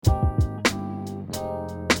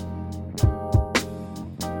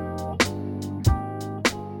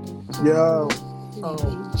Yeah,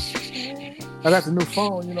 um, I got the new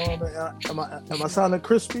phone. You know, am I sounding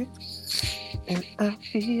crispy? And I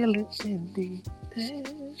feel it in the air.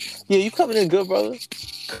 Yeah, you coming in good, brother.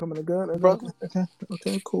 Coming in good. Brother.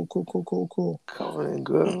 Okay. Cool. Coming in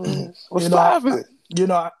good, man. What's You know, I, poppin'?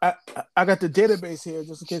 I got the database here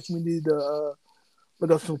just in case we need to look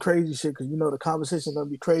up some crazy shit because you know the conversation gonna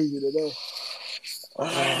be crazy today.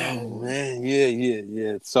 Oh man,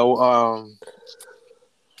 yeah. So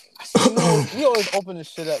we always open this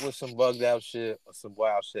shit up with some bugged out shit or some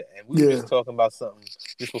wild shit, and we were just talking about something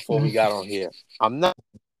just before we got on here. I'm not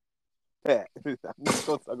that. I'm not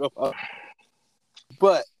gonna talk about,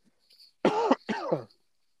 but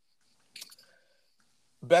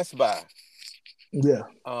Best Buy. Yeah.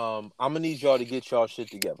 I'm gonna need y'all to get y'all shit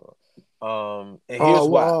together. And here's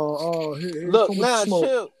why. Here's Look, so much smoke.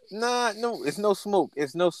 chill. No, it's no smoke.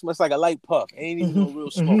 It's like a light puff. Ain't even no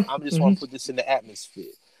real smoke. I just want to put this in the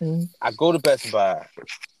atmosphere. I go to Best Buy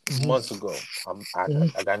months ago.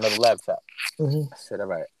 I got another laptop. I said, all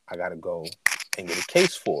right, I gotta go and get a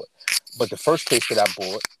case for it. But the first case that I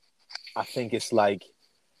bought, I think it's like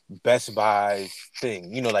Best Buy's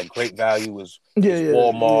thing. You know, like Great Value is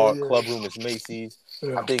Walmart, Club Room is Macy's.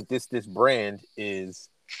 Yeah. I think this brand is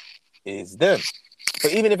them.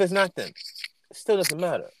 But even if it's not them, it still doesn't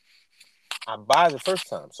matter. I buy the first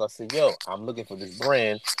time. So I said, yo, I'm looking for this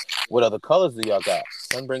brand. What other colors do y'all got?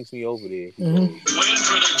 Son brings me over there.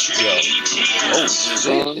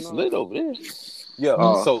 It's lit over there.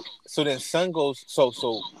 Yo, so then son goes, so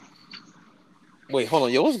wait, hold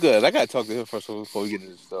on. Yo, what's good? I gotta talk to him first before we get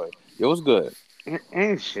into the story. Yo, what's good?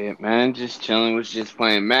 Ain't shit, man. Just chilling. Was just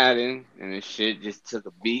playing Madden, and this shit just took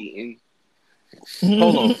a beating.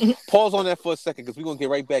 Hold on. Pause on that for a second, because we're gonna get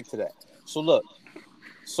right back to that. So look.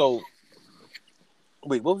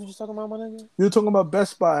 Wait, what was you just talking about, my nigga? You were talking about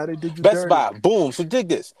Best Buy. How they did you Best Buy. Boom. So dig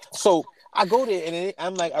this. So I go there, and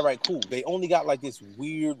I'm like, all right, cool. They only got like this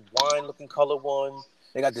weird wine-looking color one.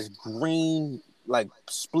 They got this green, like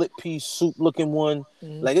split piece soup looking one.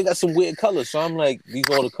 Like they got some weird colors. So I'm like, these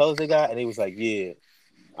are all the colors they got, and they was like, yeah.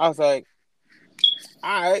 I was like,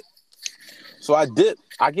 all right. So I dip.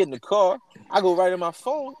 I get in the car. I go right on my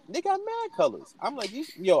phone. They got mad colors. I'm like,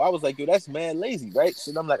 I was like, yo, that's mad lazy, right?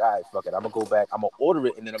 So I'm like, all right, fuck it. I'm gonna go back. I'm gonna order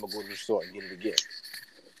it, and then I'm gonna go to the store and get it again.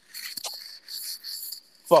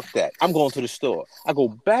 Fuck that. I'm going to the store. I go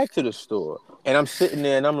back to the store, and I'm sitting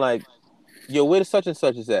there, and I'm like, yo, where the such and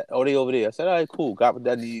such is at? Oh, they over there. I said, all right, cool. Got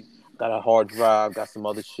what I need. Got a hard drive. Got some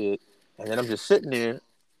other shit. And then I'm just sitting there.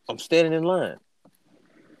 I'm standing in line,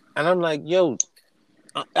 and I'm like, yo.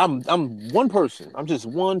 I'm one person. I'm just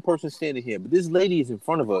one person standing here. But this lady is in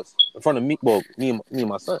front of us, in front of me. Well, me and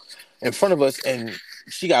my son, in front of us, and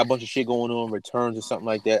she got a bunch of shit going on, returns or something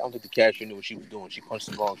like that. I don't think the cashier knew what she was doing. She punched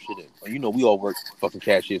some wrong shit in. You know, we all work fucking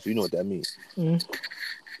cashier, so you know what that means.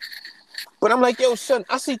 But I'm like, yo, son,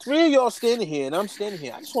 I see 3 of y'all standing here, and I'm standing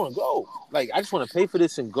here. I just want to go. Like, I just want to pay for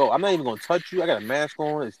this and go. I'm not even gonna touch you. I got a mask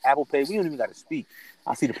on. It's Apple Pay. We don't even got to speak.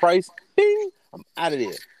 I see the price. Ding. I'm out of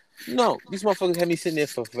there. No, these motherfuckers had me sitting there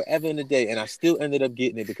for forever in the day, and I still ended up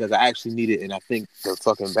getting it because I actually need it, and I think the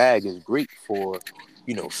fucking bag is great for,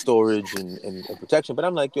 you know, storage and protection. But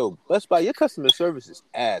I'm like, yo, Best Buy, your customer service is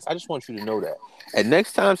ass. I just want you to know that. And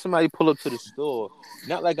next time somebody pull up to the store,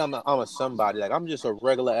 not like I'm a somebody, like I'm just a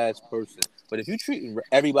regular ass person. But if you treating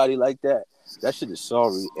everybody like that, that shit is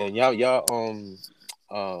sorry. And y'all don't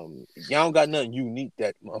got nothing unique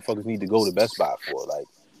that motherfuckers need to go to Best Buy for. Like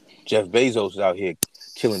Jeff Bezos is out here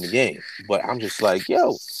killing the game. But I'm just like,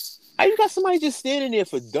 yo, how you got somebody just standing there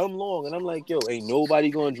for dumb long? And I'm like, yo, ain't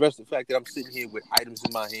nobody gonna address the fact that I'm sitting here with items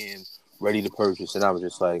in my hand ready to purchase. And I was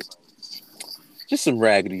just like, just some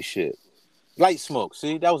raggedy shit. Light smoke.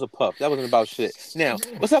 See, that was a puff. That wasn't about shit. Now,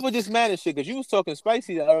 what's up with this Madden shit? Because you was talking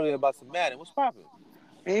spicy earlier about some Madden. What's popping?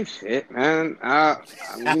 Ain't shit, man.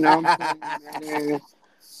 You know, I'm playing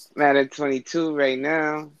Madden 22 right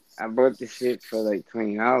now. I bought the shit for like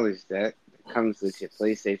 $20. That comes with your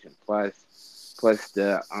PlayStation Plus. Plus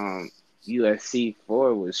the UFC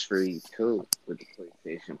 4 was free too with the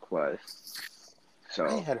PlayStation Plus. So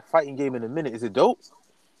I ain't had a fighting game in a minute. Is it dope?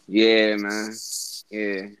 Yeah, man.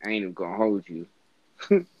 Yeah, I ain't even gonna hold you.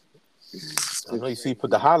 I know you see you put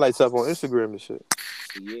the highlights up on Instagram and shit.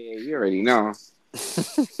 Yeah, you already know.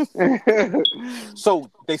 So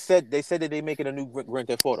they said that they making a new Grand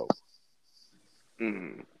Theft Auto.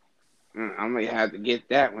 I might have to get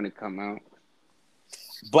that when it come out.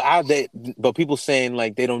 But people saying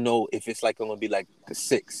like they don't know if it's like gonna be like the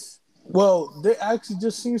 6. Well, they actually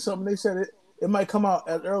just seen something. They said it might come out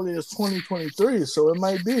as early as 2023, so it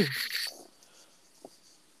might be.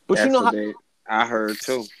 But that's you know I heard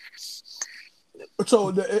too.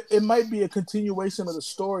 it might be a continuation of the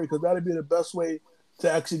story because that'd be the best way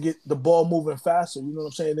to actually get the ball moving faster. You know what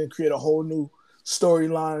I'm saying? Then create a whole new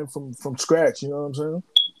storyline from scratch. You know what I'm saying?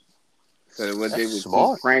 So what they would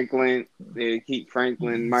smart. keep Franklin, they would keep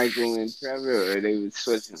Franklin, Michael, and Trevor, or they would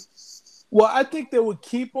switch them. Well, I think they would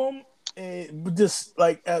keep them, and just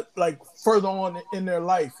like further on in their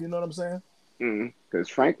life. You know what I'm saying? Because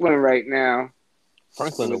Franklin right now,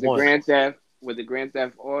 Franklin with the Grand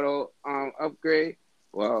Theft Auto upgrade,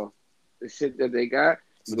 well, the shit that they got,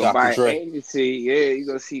 you go buy an agency, you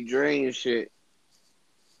go see Dre and shit.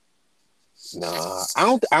 Nah,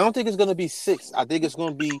 I don't think it's gonna be 6. I think it's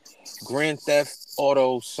gonna be Grand Theft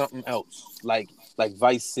Auto something else, like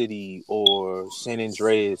Vice City or San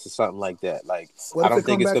Andreas or something like that. Like I don't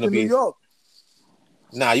think it's gonna be. New York?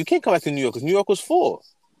 Nah, you can't come back to New York because New York was 4.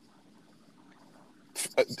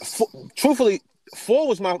 Truthfully, 4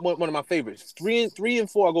 was one of my favorites. 3 and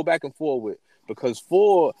 4 I go back and forth with because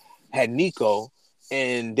 4 had Nico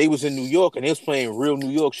and they was in New York and they was playing real New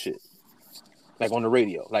York shit, like on the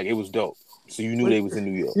radio, like it was dope. So you knew they was in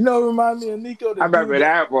New York. You know, remind me of Nico. I remember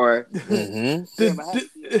that boy. Mm-hmm. I had to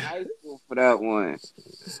be in high school for that one.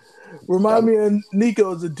 Remind me of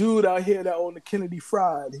Nico is a dude out here that owned the Kennedy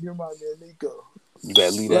Fried. He remind me of Nico. You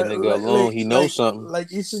better leave that nigga alone. He knows something.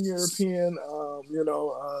 Like Eastern European,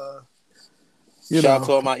 Shout out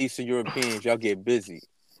to all my Eastern Europeans. Y'all get busy.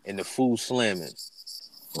 And the food slamming.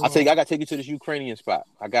 I tell you, I got to take you to this Ukrainian spot.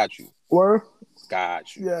 I got you. Where?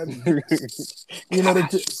 Got you. Yeah. You know,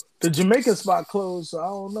 the Jamaican spot closed, so I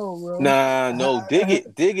don't know, bro. Nah, no.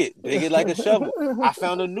 Dig it like a shovel. I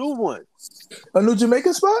found a new one. A new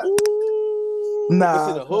Jamaican spot? Nah.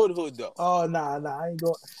 It's in the hood though. Oh, nah. I ain't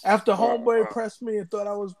going. After homeboy pressed me and thought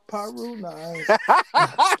I was Paru, nah. I ain't.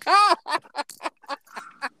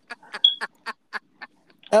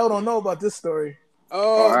 L don't know about this story.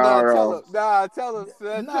 Oh, tell him,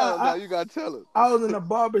 son. Tell him. You gotta tell him. I was in a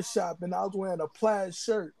barber shop and I was wearing a plaid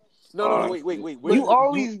shirt. No, wait. You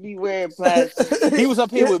always be wearing plaid. He was up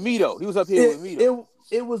here with me though. It was but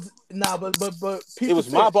it was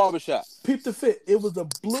my barbershop. Peep the fit. It was a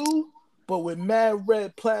blue but with mad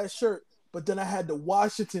red plaid shirt. But then I had the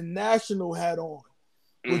Washington National hat on,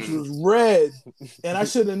 which was red. And I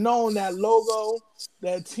should have known that logo,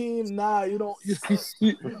 that team. Nah, you don't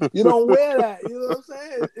wear that. You know what I'm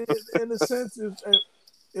saying? In a sense,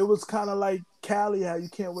 it was kind of like Cali, how you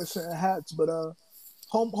can't wear certain hats. But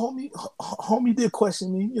homie did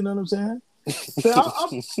question me. You know what I'm saying? So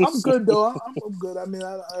I'm good though. I'm good. I mean,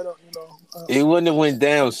 I don't, it wouldn't have went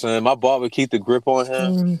down, son. My barber keep the grip on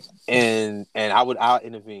him, and I'll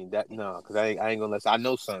intervene. Because I ain't gonna let. I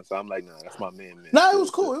know, son. So I'm like, nah, that's my man. Nah, it was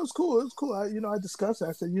cool. I discussed it.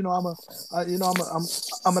 I said, I'm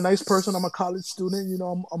a nice person. I'm a college student.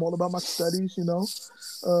 I'm all about my studies.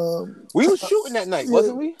 We were shooting that night,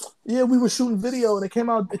 wasn't we? Yeah, we were shooting video, and it came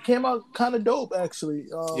out kind of dope, actually.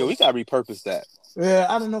 We gotta repurpose that. Yeah,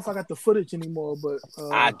 I don't know if I got the footage anymore, but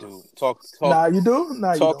I do. Talk. Nah, you do.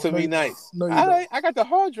 Nah, talk to me nice. No, you don't. I got the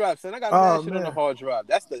hard drive, son. I got that shit on the hard drive.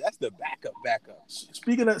 That's the backup.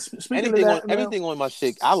 Speaking of that, everything on my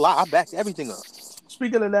shit, I back everything up.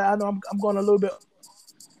 Speaking of that, I know I'm going a little bit.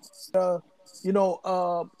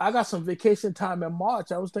 I got some vacation time in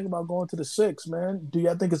March. I was thinking about going to the 6, man. Do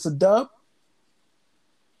y'all think it's a dub?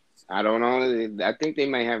 I don't know. I think they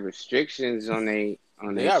might have restrictions on they.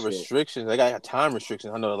 They got restrictions. They got time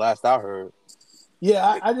restrictions. I know the last I heard.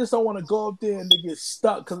 Yeah, I just don't want to go up there and they get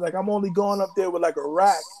stuck because I'm only going up there with like a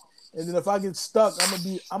rack, and then if I get stuck, I'm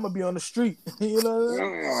gonna be on the street. You know what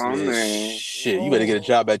I mean? Man. Shit, you better get a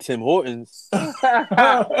job at Tim Hortons.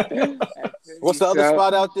 What's the other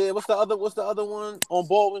spot out there? What's the other one on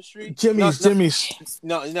Baldwin Street? Jimmy's.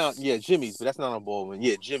 Yeah, Jimmy's, but that's not on Baldwin.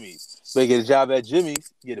 Yeah, Jimmy's. Better get a job at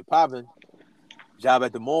Jimmy's. Get it popping. Job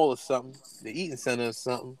at the mall or something, the eating center or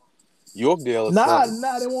something, Yorkdale or something.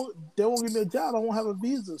 Nah, they won't give me a job. I won't have a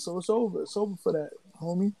visa, so it's over. It's over for that,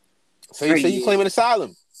 homie. So you say you claiming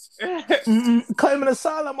asylum? Claiming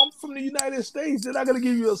asylum? I'm from the United States. They're not gonna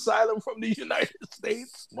give you asylum from the United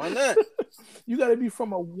States. Why not? You gotta be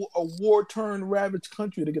from a war-torn, ravaged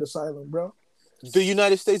country to get asylum, bro. The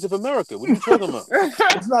United States of America. What are you talking about?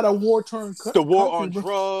 It's not a war-torn country. The war on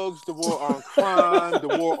drugs, the war on crime, the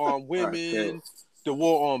war on women. The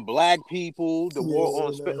war on black people, the war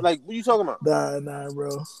on like what you talking about? Nah,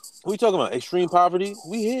 bro. What you talking about? Extreme poverty?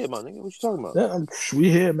 We here, my nigga. What you talking about? Yeah,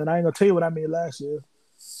 we here, man. I ain't gonna tell you what I made last year.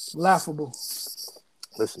 Laughable.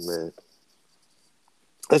 Listen, man.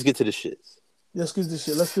 Let's get to the shits. Let's get this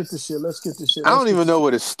shit. I don't even know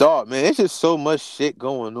where to start, man. It's just so much shit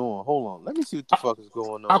going on. Hold on. Let me see what the fuck is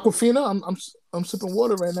going on. Aquafina? I'm sipping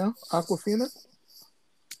water right now. Aquafina?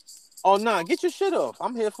 Oh nah, get your shit off.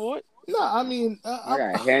 I'm here for it. No, I mean, I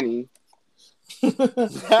got Henny.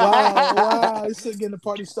 wow, it's getting the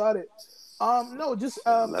party started. No, just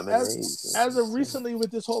Lemonade. as of recently with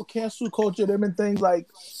this whole cancel culture, there've been things like,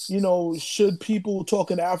 should people talk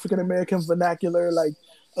in African American vernacular?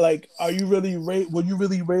 Like, are you really were you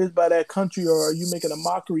really raised by that country, or are you making a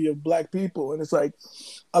mockery of black people? And it's like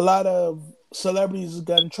a lot of celebrities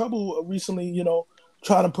got in trouble recently,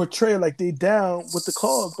 trying to portray like they down with the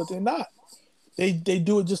cause, but they're not. They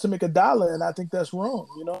do it just to make $1, and I think that's wrong,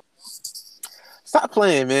 Stop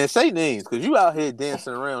playing, man. Say names, cause you out here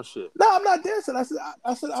dancing around shit. No, I'm not dancing. I said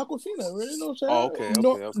Aquafina. Really, what I'm saying? Oh, okay.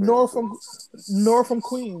 Nor from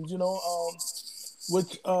Queens.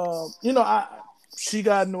 Which she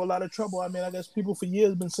got into a lot of trouble. I mean, I guess people for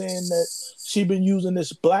years been saying that she been using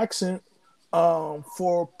this black scent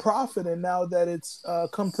for profit, and now that it's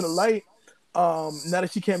come to the light, now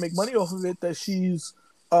that she can't make money off of it, that she's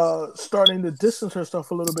starting to distance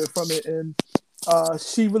herself a little bit from it. And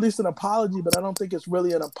she released an apology, but I don't think it's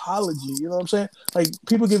really an apology. You know what I'm saying? Like,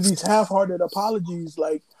 people give these half-hearted apologies,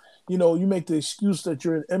 like, you make the excuse that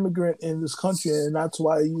you're an immigrant in this country and that's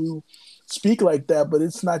why you speak like that, but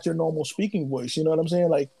it's not your normal speaking voice. You know what I'm saying?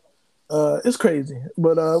 Like, it's crazy.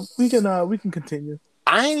 But we can continue.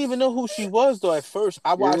 I didn't even know who she was though at first.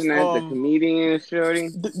 I watched Isn't that the comedian shorty?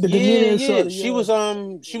 The comedian shorty, She was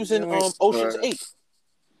in Ocean's 8.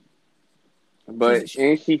 But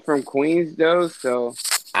ain't she from Queens though? So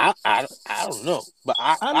I don't know, but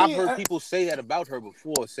I've heard people say that about her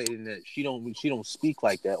before, saying that she don't speak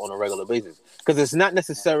like that on a regular basis, because it's not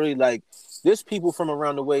necessarily like there's people from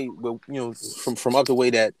around the way, from up the way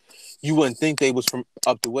that you wouldn't think they was from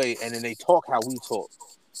up the way, and then they talk how we talk.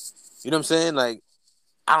 You know what I'm saying? Like,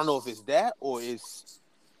 I don't know if it's that or it's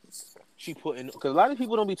she putting, because a lot of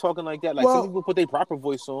people don't be talking like that. Like, some people put their proper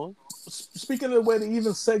voice on. Speaking of the way to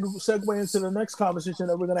even segue into the next conversation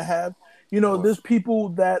that we're gonna have, there's people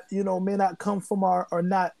that may not come from are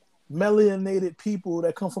not melanated people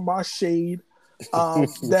that come from our shade,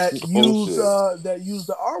 that use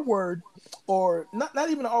the R word, or not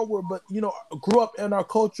even the R word, but grew up in our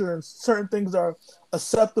culture and certain things are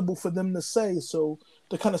acceptable for them to say. So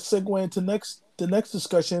to kind of segue into the next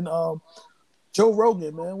discussion, Joe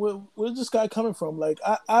Rogan, man, where's this guy coming from? Like,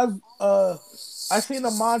 I've seen a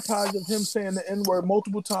montage of him saying the N-word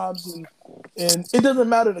multiple times, and it doesn't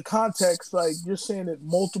matter the context. Like, you're saying it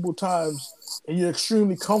multiple times, and you're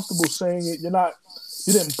extremely comfortable saying it. You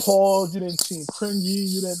didn't pause, you didn't seem cringy,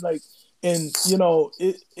 you didn't like, and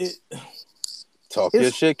it. Talk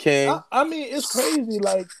your shit, King. I mean, it's crazy.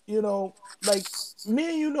 Like, like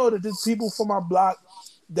me and that there's people from our block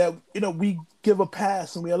that we give a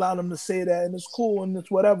pass and we allow them to say that, and it's cool and it's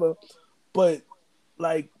whatever, but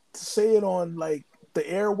like to say it on like the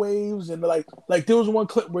airwaves, and like there was one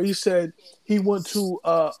clip where he said he went to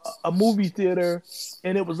a movie theater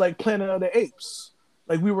and it was like Planet of the Apes,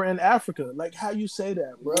 like we were in Africa. Like, how you say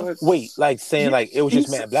that, bro? Wait, like saying like it was just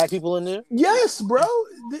mad black people in there? Yes, bro.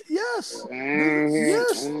 Yes.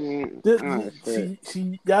 Yes.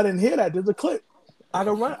 See, y'all didn't hear that. There's a clip. I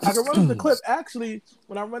can run the clip. Actually,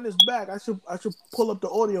 when I run this back, I should pull up the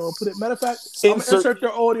audio and put it. Matter of fact, I'm gonna insert the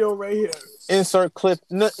audio right here. Insert clip.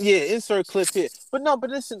 No, yeah, insert clip here. But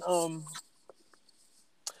listen,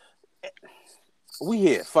 we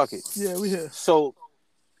here. Fuck it. Yeah, we here. So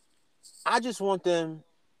I just want them,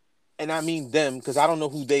 and I mean them because I don't know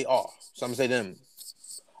who they are. So I'm gonna say them.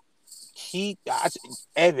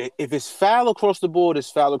 If it's foul across the board, it's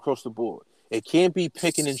foul across the board. It can't be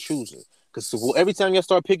picking and choosing. Because every time y'all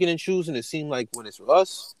start picking and choosing, it seems like when it's for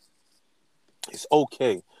us, it's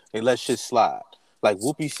okay. They let shit slide. Like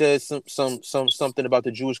Whoopi says something about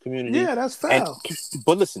the Jewish community. Yeah, that's foul.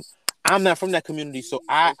 But listen, I'm not from that community, so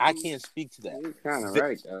I can't speak to that. You're kind of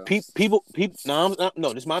right, though. People. No,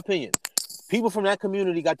 this is my opinion. People from that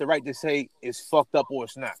community got the right to say it's fucked up or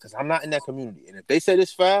it's not. Because I'm not in that community, and if they said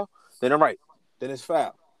it's foul, then I'm right. Then it's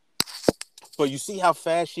foul. But you see how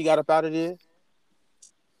fast she got up out of there?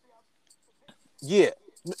 Yeah,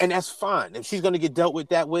 and that's fine. If she's going to get dealt with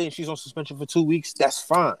that way and she's on suspension for 2 weeks, that's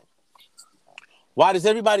fine. Why does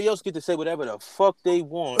everybody else get to say whatever the fuck they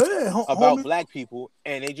want about black people,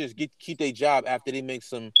 and they just keep their job after they make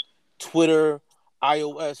some Twitter,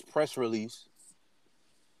 iOS press release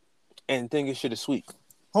and think it shit is sweet?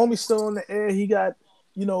 Homie's still in the air. He got,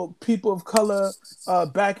 people of color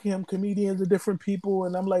backing him, comedians and different people,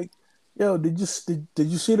 and I'm like, yo, did you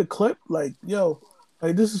see the clip? Like, yo.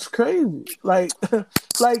 Like, this is crazy. Like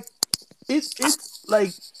it's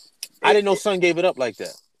like I didn't know Son gave it up like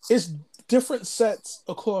that. It's different sets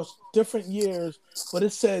across different years, but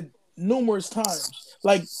it said numerous times.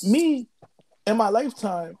 Like, me in my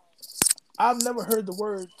lifetime, I've never heard the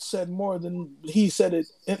word said more than he said it.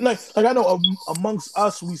 And like I know amongst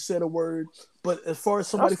us we said a word, but as far as I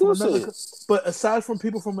somebody from still another, say it. but aside from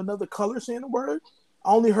people from another color saying the word,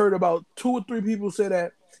 I only heard about 2 or 3 people say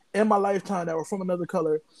that in my lifetime that were from another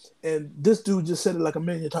color, and this dude just said it like a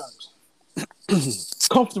million times,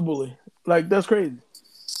 comfortably. Like that's crazy.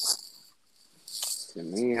 To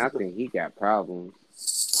me, I think he got problems.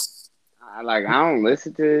 I don't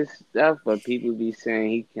listen to his stuff, but people be saying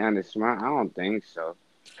he kind of smart. I don't think so.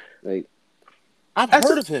 Like, I've That's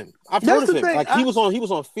heard the, of him. I've heard that's of the him. thing. Like he was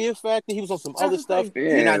on Fear Factor. He was on some That's other the stuff,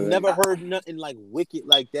 thing. and I yeah, never heard nothing like wicked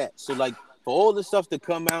like that. So like for all the stuff to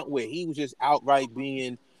come out where he was just outright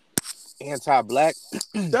being anti-black,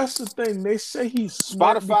 That's the thing. They say he's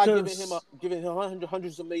smart Spotify because giving him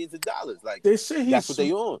hundreds of millions of dollars. Like they say that's what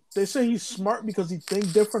they on. they say he's smart because he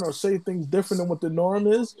think different or say things different than what the norm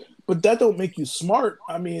is. But that don't make you smart.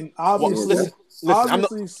 I mean, Well, yeah, that, listen.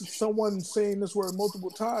 obviously, someone saying this word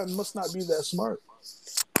multiple times must not be that smart.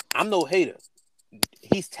 I'm no hater.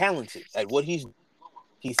 He's talented at what he's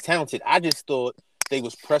talented. I just thought they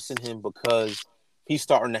was pressing him because he's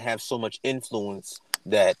starting to have so much influence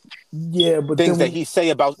that Yeah, but things then that when he say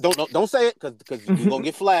about don't say it because you're gonna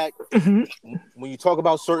get flagged. When you talk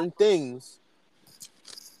about certain things,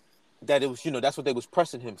 that it was that's what they was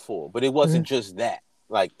pressing him for, but it wasn't just that.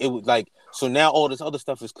 Like it was like so now all this other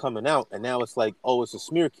stuff is coming out, and now it's like it's a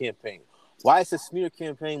smear campaign. Why is a smear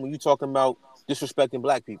campaign when you talking about disrespecting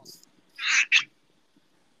black people?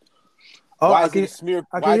 oh, Why is it a smear?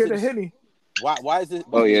 I can Why is hear it the a henny. why is it?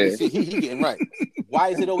 oh yeah, See, he getting right. Why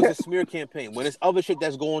is it always a smear campaign when there's other shit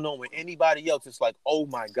that's going on with anybody else? It's like, oh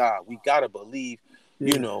my god, we gotta believe,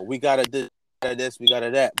 Yeah. we gotta this, we gotta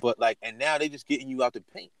that. But like, and now they just getting you out the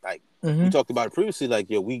paint. Like we Mm-hmm. talked about it previously. Like,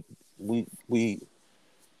 yeah, we.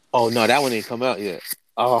 Oh no, that one ain't come out yet.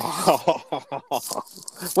 Oh,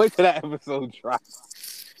 wait till that episode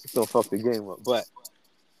drops. It's gonna fuck the game up. But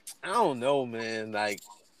I don't know, man. Like,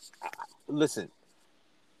 listen.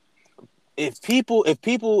 If people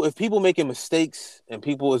making mistakes and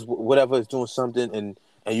people is whatever is doing something and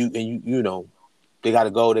you they gotta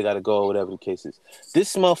go whatever the case is.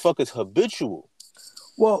 This motherfucker's habitual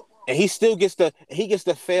Well, and he gets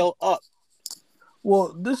to fail up.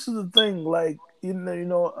 this is the thing. Like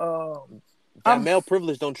That I'm male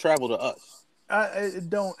privilege don't travel to us. I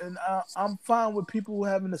don't, and I'm fine with people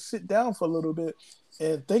having to sit down for a little bit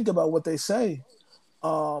and think about what they say.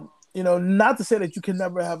 Not to say that you can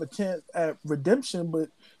never have a chance at redemption, but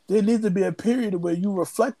there needs to be a period where you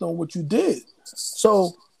reflect on what you did.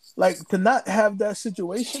 So, like, to not have that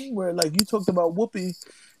situation where, like, you talked about Whoopi,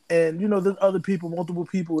 and there's other people, multiple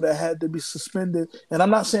people that had to be suspended. And I'm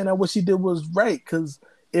not saying that what she did was right because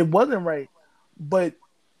it wasn't right, but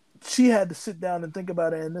she had to sit down and think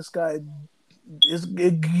about it. And this guy,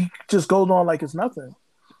 it just goes on like it's nothing.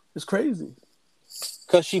 It's crazy.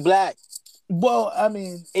 Cause she black. Well, I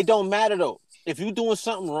mean, It don't matter though. If you doing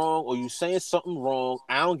something wrong or you saying something wrong,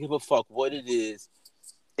 I don't give a fuck what it is.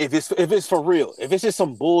 If it's for real, if it's just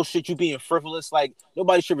some bullshit, you being frivolous, like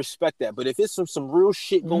nobody should respect that. But if it's some real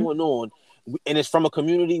shit mm-hmm. going on, and it's from a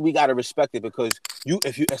community, we gotta respect it because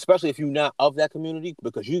especially if you're not of that community,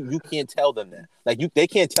 because you can't tell them that. Like they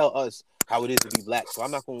can't tell us how it is to be black. So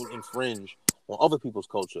I'm not going to infringe on other people's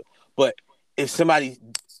culture. But if somebody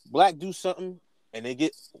black do something and they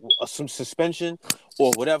get some suspension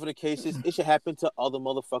or whatever the case is, it should happen to other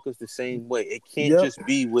motherfuckers the same way. It can't Yep. just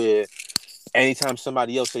be where anytime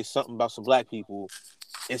somebody else says something about some black people,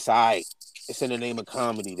 it's all right. It's in the name of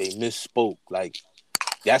comedy. They misspoke. Like,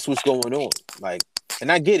 that's what's going on. Like,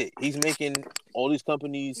 and I get it. He's making all these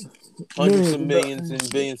companies hundreds of millions and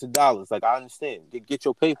billions of dollars. Like, I understand. Get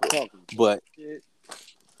your paper. But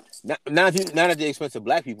not at the expense of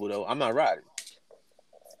black people, though. I'm not riding.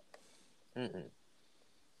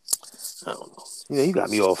 I don't know. Yeah, you got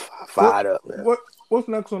me all fired up, man. What's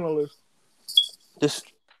next on the list?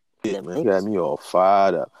 Man, you got me all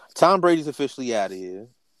fired up. Tom Brady's officially out of here.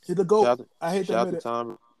 He's the GOAT. I hate to admit it.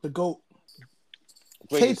 Tom. The GOAT.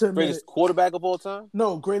 Greatest quarterback of all time?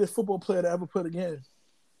 No, greatest football player to ever put a game.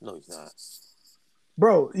 No, he's not.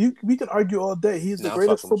 Bro, we can argue all day. He's the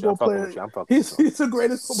greatest football player. He's the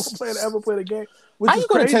greatest football player to ever play the game. How you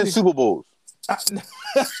going to 10 Super Bowls?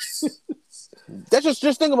 That's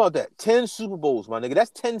just think about that. 10 Super Bowls, my nigga.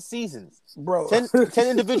 That's 10 seasons. Bro. 10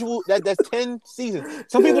 individual that's 10 seasons.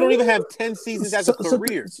 Some people don't even have 10 seasons as a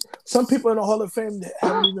career. Some people in the Hall of Fame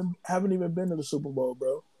haven't even been to the Super Bowl,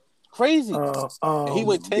 bro. Crazy. He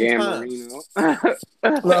went 10 times.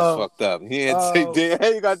 That's fucked up. He had to say Dan.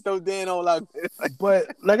 Hey, you got to throw Dan all out there. But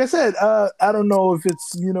like I said, I don't know if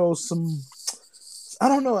it's some. I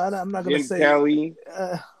don't know. I'm not gonna Jim say. Kelly.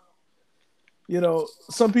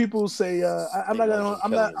 some people say I'm Hey, not Mark gonna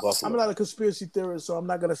Kelly in I'm Buffalo. not a conspiracy theorist, so I'm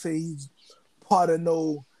not gonna say he's part of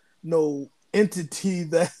no entity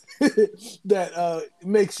that that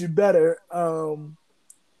makes you better.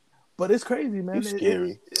 But it's crazy, man. You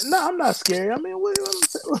scary. No, I'm not scary. I mean,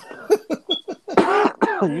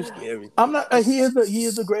 You scary. I'm not. He is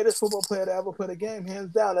the greatest football player to ever play the game,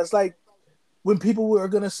 hands down. That's like when people were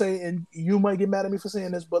gonna say, and you might get mad at me for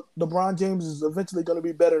saying this, but LeBron James is eventually gonna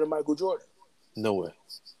be better than Michael Jordan. No way.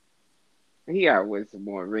 He got to win some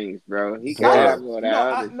more rings, bro. He can Word. have all that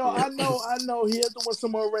other shit. I know. He has to win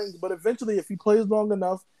some more rings, but eventually, if he plays long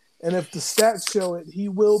enough, and if the stats show it, he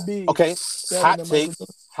will be. Okay. Hot than take. Michael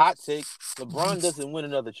Jordan. Hot take. LeBron doesn't win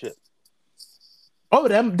another chip. Oh,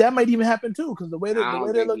 that might even happen too, because the way I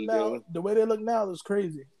don't think he do. the way they look now is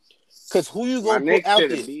crazy. Because who you My gonna put Knicks out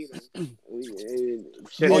should there? have beat him.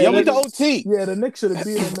 Oh, y'all went to OT. Yeah, the Knicks should have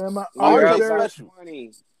beat him, man. RJ RJ Special.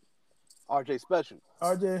 RJ Special.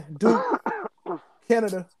 RJ Duke,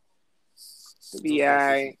 Canada.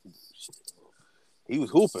 BI. He was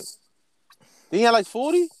hooping. Did he have like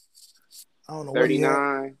 40? I don't know.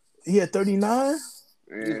 39. He had 39.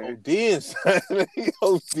 He's ODing. He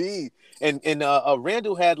OD. And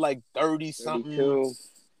Randall had like 30 something,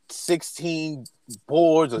 16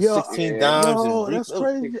 boards or 16 dimes. Yo, that's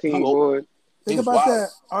crazy. 16 boards. Think about that.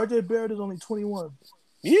 RJ Barrett is only 21.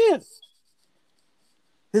 Yeah.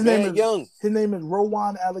 His name is young. His name is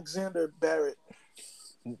Rowan Alexander Barrett.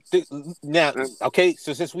 Now, okay,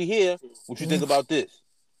 so since we here, what you think about this?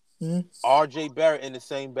 RJ Barrett in the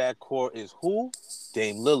same backcourt is who?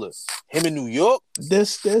 Dame Lillard. Him in New York? They're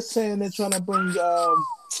saying they're trying to bring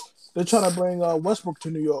Westbrook to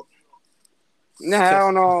New York. No, I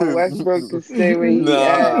don't know. Westbrook can stay where he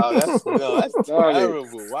at. That's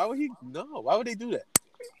terrible. Why would they do that?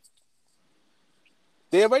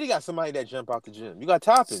 They already got somebody that jump out the gym. You got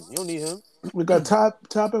Toppin. You don't need him. We got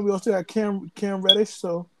Toppin. We also got Cam Reddish.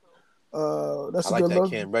 So that's I like that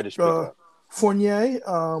Cam Reddish pickup. Fournier.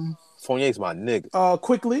 Fournier's my nigga.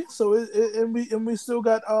 Quickly. So and we still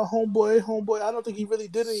got homeboy. I don't think he really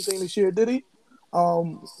did anything this year, did he?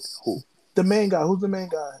 Who? The main guy. Who's the main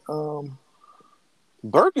guy?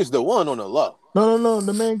 Burke is the one on the low. No.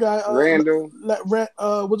 The main guy. Randall.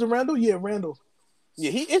 Was it Randall? Yeah, Randall.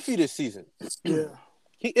 Yeah, he iffy this season. Yeah.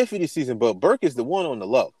 He iffy this season, but Burke is the one on the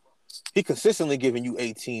low. He consistently giving you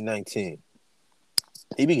 18, 19.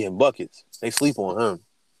 He be getting buckets. They sleep on him.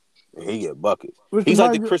 And he get buckets. He's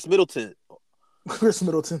like the Chris Middleton. Chris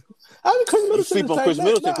Middleton. I mean, Chris Middleton. You sleep on Chris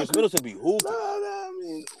Middleton. Chris Middleton be hooping. I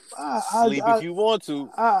mean, sleep if you want to.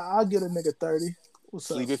 I'll get a nigga 30. What's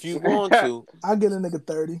sleep up? If you want to. I'll get a nigga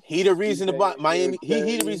 30. He the reason about Miami.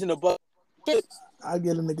 He the reason about. I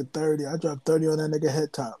get a nigga 30. I drop 30 on that nigga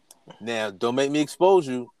head top. Now, don't make me expose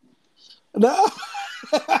you. No.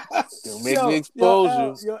 Don't make me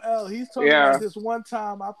expose you. L, he's talking about this one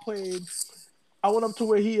time I went up to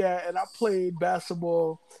where he at and I played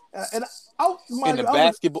basketball. And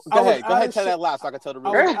basketball. Go ahead, tell that lie so I can tell the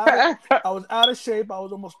real. I was out of shape. I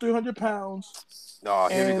was almost 300 pounds. Oh,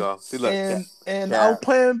 here we go. See, look. And I was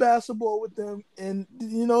playing basketball with them, and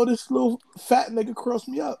this little fat nigga crossed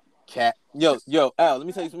me up. Yo, Al, let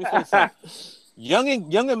me tell you something.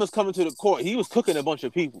 Youngin was coming to the court. He was cooking a bunch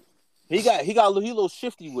of people. He a little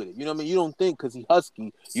shifty with it. You know what I mean? You don't think because he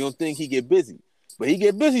husky, you don't think he get busy, but he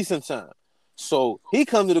get busy sometimes. So he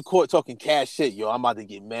come to the court talking cash shit. Yo, I'm about to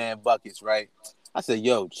get mad buckets, right? I said,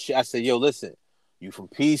 yo, listen, you from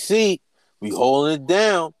PC, we holding it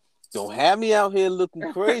down. Don't have me out here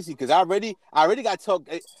looking crazy because I already got talk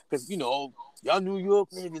because y'all New York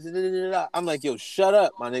niggas. I'm like, yo, shut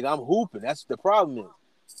up, my nigga. I'm hooping. That's the problem is.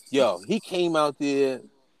 Yo, he came out there.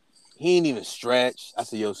 He ain't even stretch. I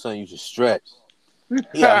said, yo, son, you should stretch.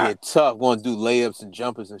 He out here tough, going to do layups and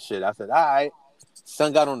jumpers and shit. I said, all right.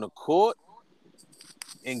 Son got on the court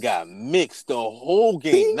and got mixed the whole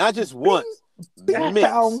game. Not just once. Bing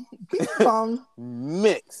bong. Bing bong.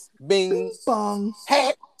 Mix. Bing. Bing bong.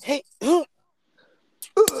 Hey.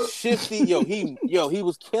 Shifty. Yo, he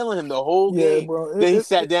was killing him the whole game. Bro. Then he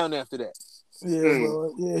sat down after that. Yeah,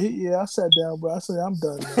 bro. Yeah, I sat down, bro. I said, I'm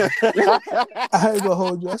done, man. I ain't gonna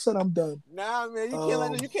hold you. I said, I'm done. Nah, man,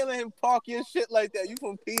 you can't let him park your shit like that. You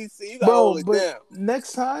from PC. You gotta hold it down.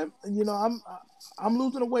 Next time, I'm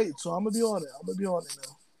losing the weight, so I'm gonna be on it.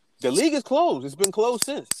 Now. The league is closed. It's been closed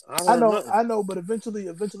since. I know, but eventually,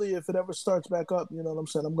 if it ever starts back up, you know what I'm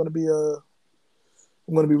saying? I'm gonna be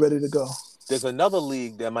ready to go. There's another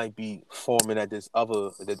league that might be forming at this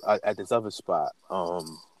other spot.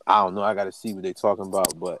 I don't know. I got to see what they're talking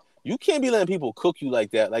about, but you can't be letting people cook you like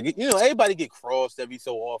that. Like, everybody get crossed every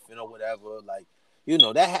so often or whatever. Like,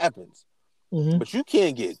 that happens. Mm-hmm. But you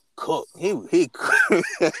can't get cooked. He cooked.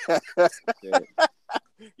 Shit.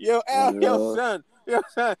 Yo, Al, One of yo, those.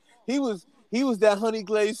 son. He was that honey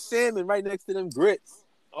glazed salmon right next to them grits.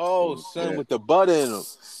 Oh, son, Yeah. with the butter in them.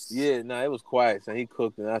 Yeah, nah, it was quiet, son. He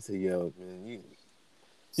cooked, and I said, yo, man,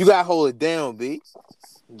 you gotta hold it down, B.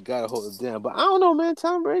 You gotta hold it down. But I don't know, man.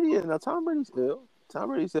 Tom Brady is now. Tom Brady's ill. Tom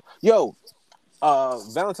Brady's ill. Yo,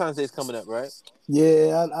 Valentine's Day's coming up, right?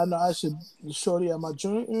 Yeah, I know. I should shorty at my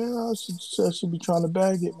joint. I should be trying to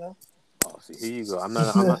bag it, man. Oh, see, here you go. I'm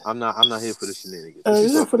not here for the shenanigans. What you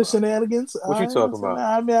Is it talking for the about? shenanigans? What you talking about?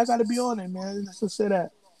 I mean, I got to be on it, man. Let's just say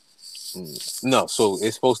that. No, so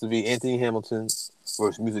it's supposed to be Anthony Hamilton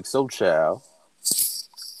versus Music Soul Child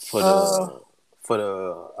for Uh,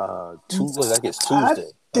 the Tuesday. I guess I Tuesday.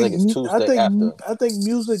 I think it's Tuesday after. I think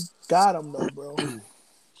music got him though, bro.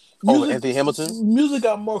 Over Anthony Hamilton. Music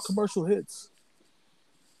got more commercial hits.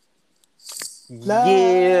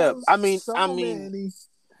 Yeah, Now, I mean, many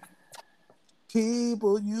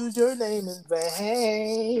people use your name in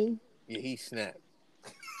vain. yeah, he snapped.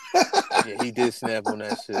 Yeah, he did snap on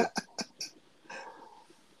that shit.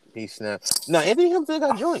 He snapped. Now Anthony Hamilton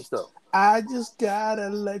got joints though. I just gotta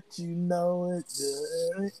let you know it.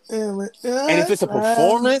 And if it's a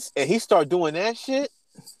performance and he start doing that shit,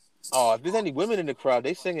 oh, if there's any women in the crowd,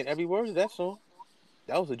 they singing every word of that song.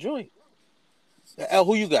 That was a joint. L,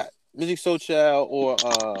 who you got? Music Soul Child or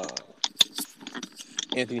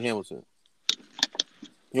Anthony Hamilton?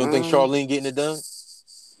 You don't think Charlene getting it done?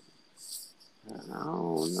 I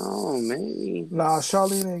don't know, maybe. Nah,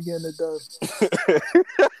 Charlene ain't getting it done.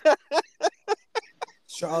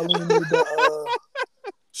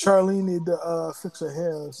 Charlene need to fix her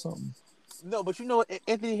hair or something. No, but you know what?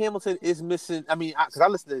 Anthony Hamilton is missing. I mean, because I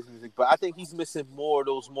listen to his music, but I think he's missing more of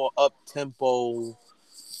those more up tempo,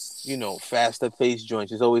 faster paced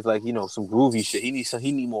joints. It's always like some groovy shit. He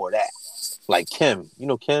need more of that. Like Kim,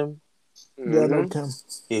 Kim. Yeah, I know Kim.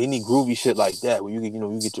 Yeah, he need groovy shit like that where you get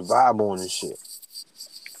you get your vibe on and shit.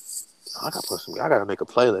 I gotta make a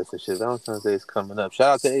playlist and shit. Valentine's Day is coming up.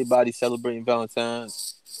 Shout out to everybody celebrating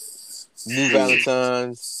Valentine's. New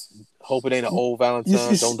Valentine's. Hope it ain't an old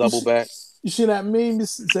Valentine's. Don't double back. You see that meme that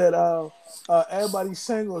said everybody's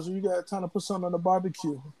single, so you got time to put something on the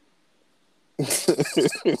barbecue.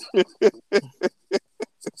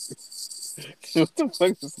 What the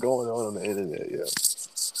fuck is going on the internet, yo?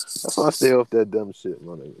 That's why I stay off that dumb shit,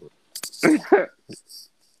 my nigga.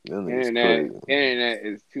 Internet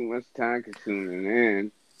is too much time consuming,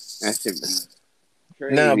 man. That should be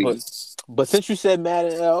crazy. Nah, but since you said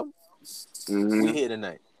Madden L, we here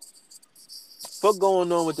tonight. What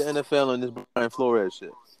going on with the NFL and this Brian Flores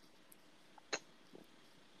shit?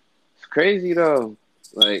 It's crazy though.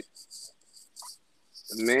 Like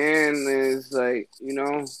the man is like,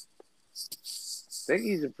 I think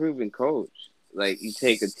he's a proven coach. Like you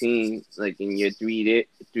take a team like in your 3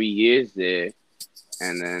 years there,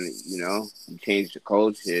 and then you change the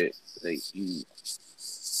culture. Like you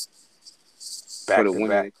put a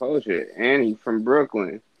winning culture, and he's from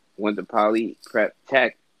Brooklyn. Went to Poly Prep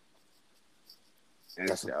Tech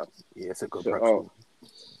and stuff. It's a good prep.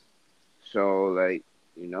 So like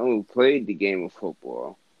who played the game of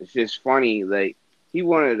football. It's just funny. Like he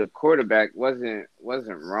wanted a quarterback. wasn't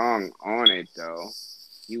wrong on it though.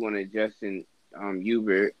 He wanted Justin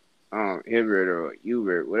Hibbert or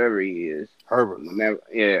Hubert, whatever he is. Herbert.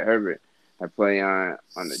 Herbert. I play on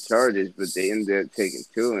the Chargers, but they ended up taking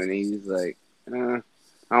Tua, and he's like, I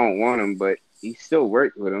don't want him, but he still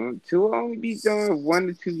worked with him. Tua only be doing 1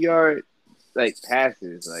 to 2 yard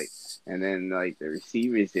passes, and then the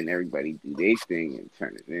receivers and everybody do their thing and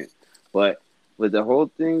turn it in. But with the whole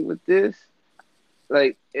thing with this,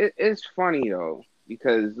 it's funny though,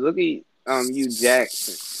 because look at Hugh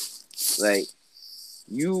Jackson.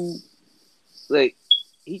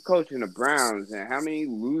 He coaching the Browns, and how many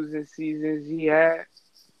losing seasons he had?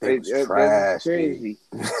 It was trash. Crazy.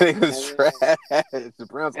 It was trash. The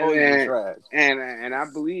Browns always been trash. And I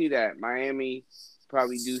believe that Miami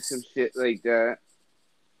probably do some shit like that.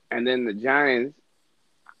 And then the Giants,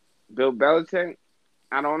 Bill Belichick,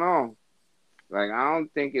 I don't know. I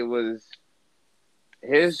don't think it was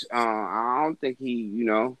his. I don't think he,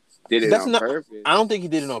 did it on purpose. I don't think he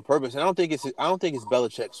did it on purpose. I don't think it's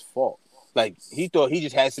Belichick's fault. He thought he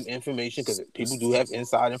just had some information because people do have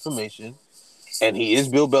inside information, and he is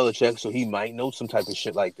Bill Belichick, so he might know some type of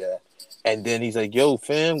shit like that. And then he's like, "Yo,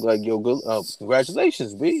 fam, good,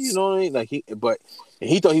 congratulations, B." You know what I mean? But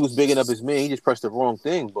he thought he was bigging up his man. He just pressed the wrong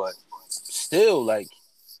thing. But still,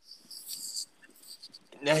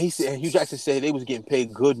 now he said Hugh Jackson said they was getting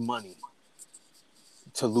paid good money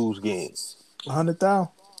to lose games. 100,000.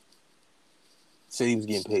 Said he was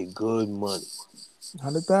getting paid good money.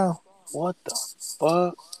 100,000. What the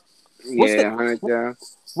fuck? What's Yeah, that? 100,000.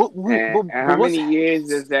 What, And but how what's many years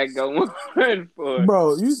does that go on for?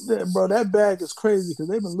 Bro, that bag is crazy because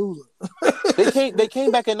they've been losing. they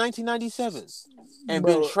came back in 1997 and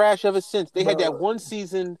been Bro, trash ever since. They had that bro. one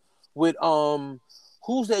season with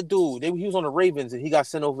who's that dude? He was on the Ravens and he got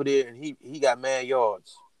sent over there and he got mad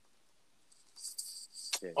yards.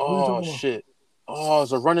 Who you Oh talking about? shit. Oh, it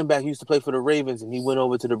was a running back. He used to play for the Ravens, and he went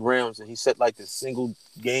over to the Browns, and he set like the single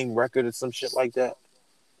game record or some shit like that.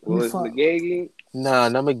 Let me Was find. McGahee? Nah,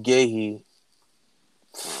 not McGahee.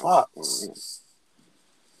 Fuck.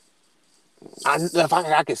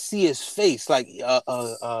 I could see his face, like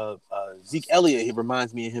Zeke Elliott. He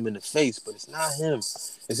reminds me of him in the face, but it's not him.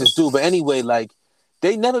 It's this dude. But anyway, like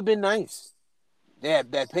they never been nice. They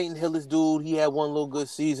had that Peyton Hillis dude. He had one little good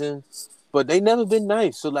season, but they never been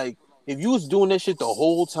nice. So like, if you was doing that shit the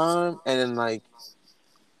whole time, and then like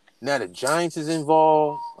now the Giants is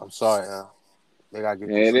involved, I'm sorry, they gotta get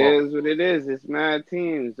this It smoke. is what it is. It's mad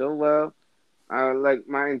teams. Oh well. Like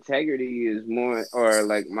my integrity is more, or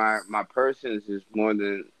like my persons is more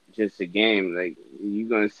than just a game. Like you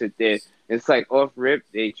gonna sit there. It's like off rip.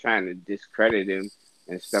 They trying to discredit him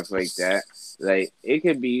and stuff like that. Like it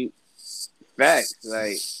could be facts.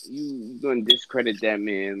 Like you gonna discredit that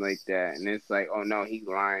man like that, and it's like, oh no, he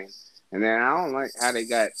lying. And then I don't like how they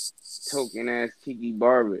got token ass Tiki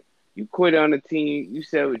Barber. You quit on the team. You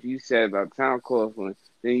said what you said about Tom Coughlin.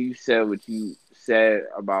 Then you said what you said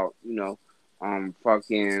about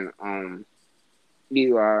fucking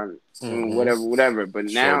Eli and Mm-hmm. whatever. But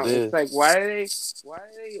Sure now it's did. like, why do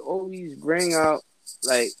they always bring up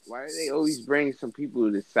why do they always bring some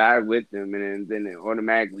people to side with them, and then it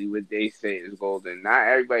automatically what they say is golden. Not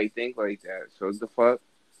everybody think like that. So what the fuck?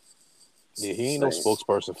 Yeah, he ain't no Like,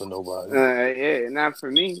 spokesperson for nobody. yeah, not for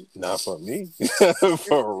me. Not for me.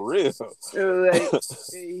 For real. Like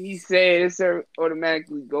he said, it's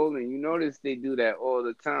automatically golden. You notice they do that all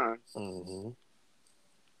the time, Mm-hmm.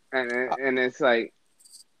 and it's like,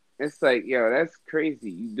 yo, that's crazy.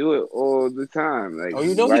 You do it all the time. Like, Oh,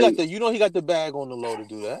 why? he got the bag on the low to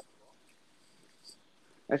do that.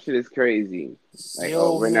 That shit is crazy. Like,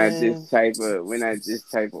 oh, Yo, man, we're not this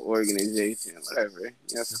type of organization, whatever.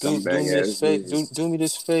 You know, do scumbag me this ass bitches. do me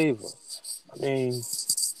this favor. I mean,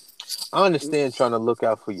 I understand trying to look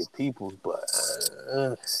out for your peoples, but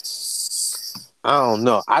I don't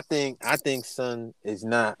know. I think Son is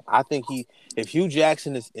not. I think if Hugh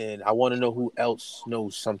Jackson is in, I want to know who else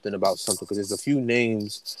knows something about something, because there's a few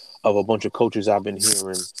names of a bunch of coaches I've been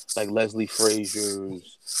hearing, like Leslie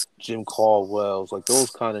Frazier's, Jim Caldwell's, like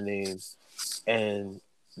those kind of names, and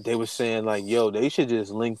they were saying like, yo, they should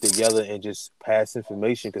just link together and just pass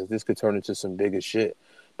information, because this could turn into some bigger shit.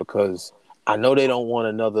 Because I know they don't want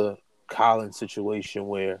another Collins situation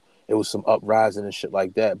where it was some uprising and shit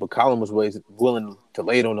like that. But Colin was willing to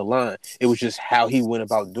lay it on the line. It was just how he went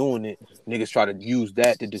about doing it. Niggas try to use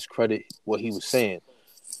that to discredit what he was saying.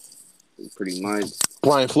 Pretty much.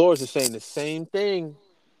 Brian Flores is saying the same thing,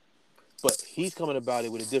 but he's coming about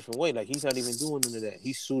it with a different way. Like, he's not even doing none of that.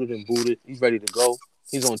 He's suited and booted. He's ready to go.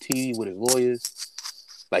 He's on TV with his lawyers.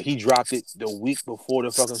 Like, he dropped it the week before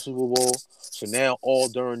the fucking Super Bowl. So now, all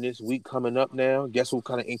during this week coming up now, guess what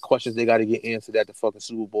kind of questions they got to get answered at the fucking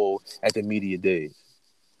Super Bowl at the media days?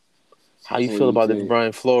 How you What feel do you about this think?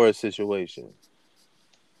 Brian Flores situation?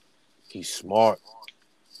 He's smart.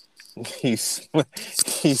 He's smart.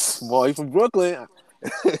 He's from Brooklyn.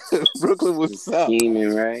 Brooklyn, what's up?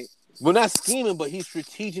 Scheming, right? Well, not scheming, but he's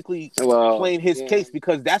strategically Well, playing his yeah. case,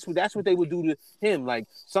 because that's what they would do to him. Like,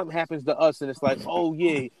 something happens to us, and it's like, oh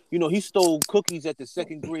yeah, he stole cookies at the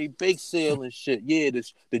second grade bake sale and shit. Yeah,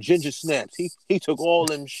 the ginger snaps. He took all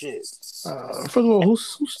them shit. First of all,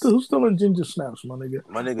 who's still in ginger snaps, my nigga?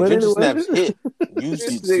 My nigga, But ginger anyway, snaps hit. You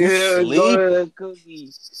This you nigga go sleep. to the cookie.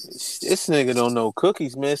 This nigga don't know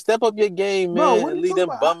cookies, man. Step up your game, bro, man, what are and you leave talking them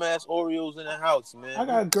about? bum ass Oreos in the house, man. I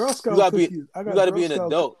got Girl You Scout gotta be cookies. I you got gotta be Girl an Scout.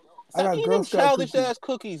 adult. I Stop got eating Girl them Scout childish cookies. ass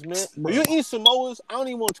cookies, man. Bro. If you eat Samoas, I don't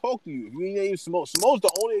even want to talk to you. If you ain't eating Samoa's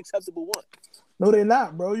the only acceptable one. No, they're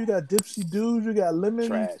not, bro. You got Dipsy Dudes. You got lemon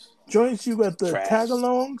Trash. joints. You got the Trash.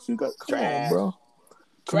 tagalongs. You got come on, Trash. bro.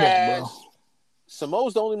 Come on, Trash. bro.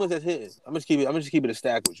 Samoa's the only ones that's hitting. I'm just keep it a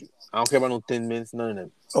stack with you. I don't care about no Thin Mints, none of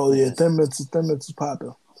them. Oh yeah, 10 minutes is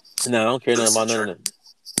popping. No, I don't care nothing about none of them.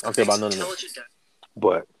 I don't care about none of them.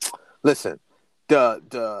 But listen, but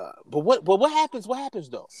what happens? What happens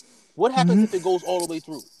though? What happens if it goes all the way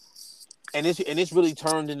through, and it's really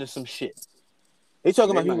turned into some shit? They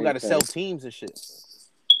talking about people got to sell teams and shit,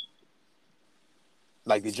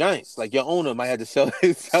 like the Giants. Like, your owner might have to sell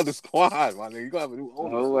the squad. My nigga, you gonna have a new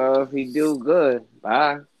owner. Oh well, if he do good,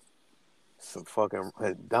 bye. Some fucking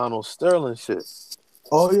Donald Sterling shit.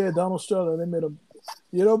 Oh yeah, Donald Sterling. They made him.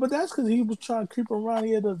 But that's because he was trying to creep around.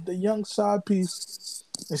 He had the young side piece,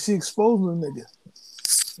 and she exposed the nigga.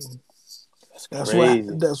 That's crazy.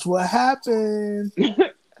 That's what happened.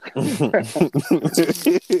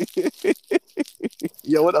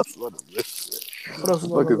 Yo, what else is on the list? What else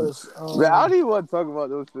is on the list? Man, I don't even want to talk about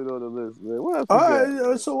those shit on the list, man. What else? All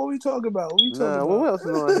right, so what we talking about? What else is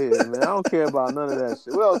on here, man? I don't care about none of that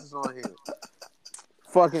shit. What else is on here?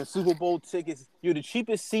 Fucking Super Bowl tickets. You're the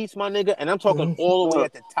cheapest seats, my nigga, and I'm talking all the way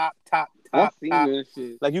at the top. I've seen this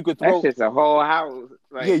shit. Like you could throw. That's just a whole house.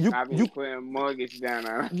 Like, yeah, you putting a mortgage down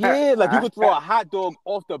on. Yeah, like you could throw a hot dog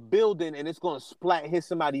off the building and it's gonna hit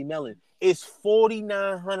somebody melon. It's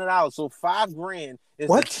 $4,900, so $5,000 is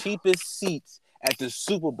the cheapest seats at the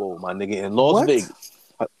Super Bowl, my nigga, in Las Vegas.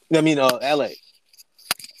 LA.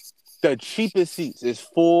 The cheapest seats is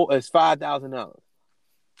 $5,000,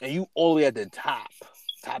 and you all the way at the top.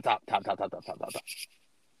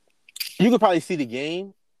 You could probably see the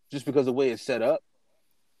game just because of the way it's set up,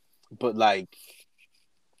 but like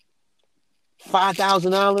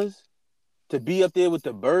 $5,000 to be up there with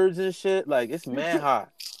the birds and shit, like it's mad high.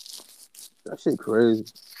 That shit crazy.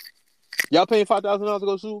 Y'all paying $5,000 to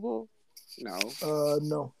go to Super Bowl? No.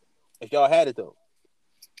 No. If y'all had it though.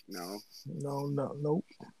 No. Nope.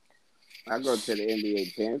 I go to the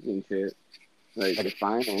NBA championship, like the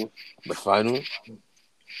finals. The finals.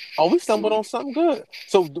 Oh, we stumbled on something good.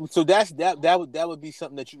 So that would be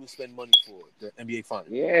something that you would spend money for, the NBA finals.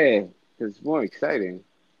 Yeah, because it's more exciting.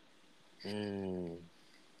 I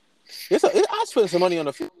spent some money on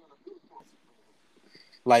the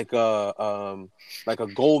like a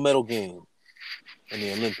gold medal game in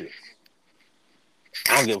the Olympics.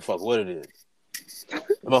 I don't give a fuck what it is.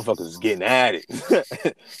 The motherfuckers is getting at it.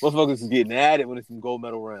 Motherfuckers is getting at it when it's some gold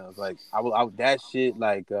medal rounds. Like I that shit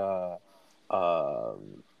like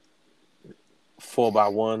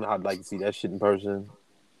 4x1. I'd like to see that shit in person.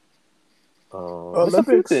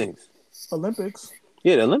 Olympics.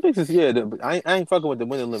 Yeah, the Olympics is I ain't fucking with the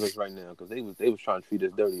Winter Olympics right now because they was trying to treat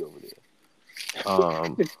us dirty over there.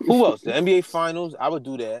 Who else? The NBA Finals. I would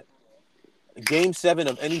do that. Game 7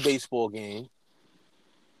 of any baseball game.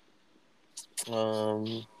 How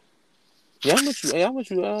much you? Them.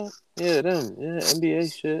 Yeah,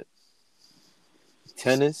 NBA shit.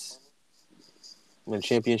 Tennis. Win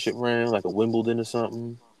championship round like a Wimbledon or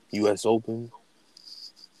something. U.S. Open.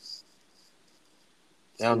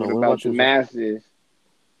 I don't know. What about the Masters?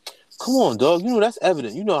 Come on, dog. You know that's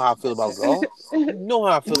evident. You know how I feel about golf. You know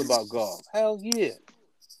how I feel about golf. Hell yeah.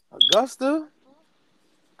 Augusta.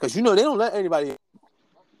 Because you know they don't let anybody.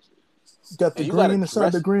 Got the green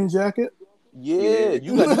inside the green jacket. Yeah,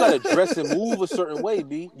 you gotta dress and move a certain way,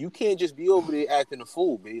 B. You can't just be over there acting a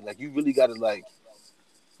fool, B. Like you really gotta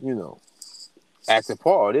act a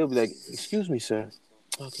part. They'll be like, "Excuse me, sir.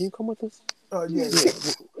 Can you come with us?" Yeah.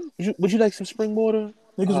 Would you like some spring water?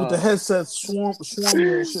 Niggas with the headsets swarming and shit.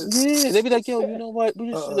 Yeah, they be like, "Yo, you know what?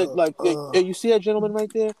 We just hey, you see that gentleman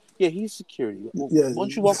right there? Yeah, he's security. Why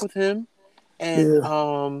don't you walk with him?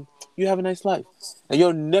 And you have a nice life. And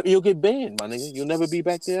you'll get banned, my nigga. You'll never be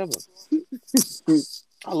back there ever."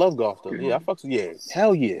 I love golf though. Yeah, I fucks. Yeah,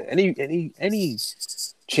 hell yeah. Any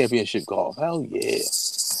championship golf. Hell yeah.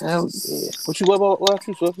 Hell yeah. What you got?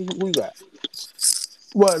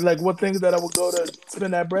 What things that I would go to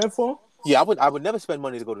spend that bread for? Yeah, I would never spend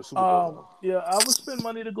money to go to Super Bowl. Yeah, I would spend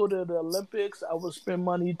money to go to the Olympics. I would spend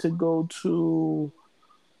money to go to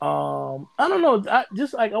I don't know. I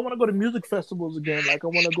want to go to music festivals again. Like I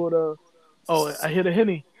want to go to I hear the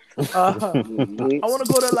Henny. I want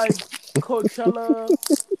to go to like Coachella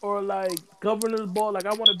or like Governor's Ball. Like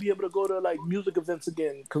I want to be able to go to like music events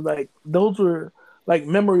again because like those were like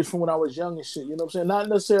memories from when I was young and shit. You know what I'm saying? Not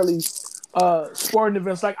necessarily sporting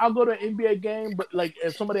events. Like I'll go to an NBA game, but like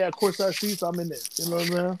if somebody had courtside seats, I'm in there. You know what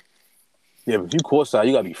I'm saying? Yeah, but if you courtside,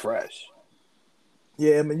 you gotta be fresh.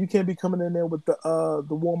 Yeah, man, you can't be coming in there with the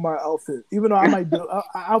Walmart outfit. Even though I might do,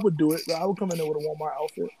 I would do it. But I would come in there with a Walmart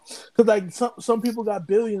outfit because like some people got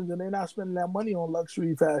billions and they're not spending that money on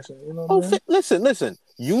luxury fashion. You know what I mean? Listen.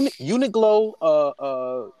 Uniqlo,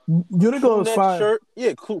 Uniqlo is fine. Shirt,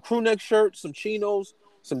 crew neck shirt, some chinos,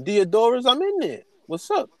 some Diodoras. I'm in there. What's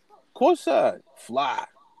up? Courtside, fly.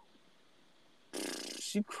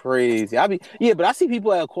 She crazy. But I see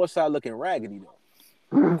people at courtside looking raggedy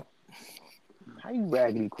though. How you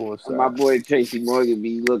raggedy courtside? My boy Tracy Morgan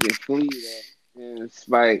be looking fleet and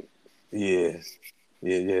Spike. Yeah.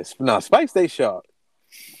 Nah, Spike stay sharp.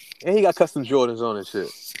 And he got custom Jordans on and shit.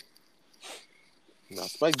 Nah,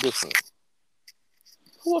 Spike different.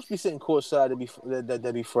 Who else be sitting courtside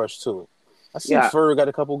that be fresh too? I see Ferg got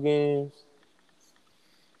a couple games.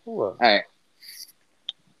 What? All right.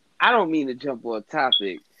 I don't mean to jump on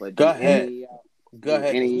topic, but Go ahead. Go do ahead,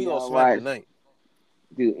 because any we of all y'all smack watch tonight.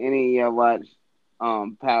 do any of y'all watch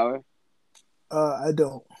Power? I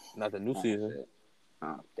don't. Not the new Oh, season. shit.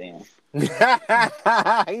 Oh damn.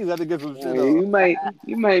 He's about to get some shit You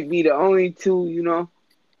off. might be the only two, you know.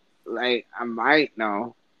 Like I might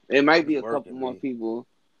know. There I might be be a couple working, more B. people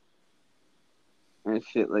and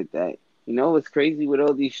shit like that. You know what's crazy with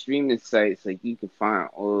all these streaming sites? Like you can find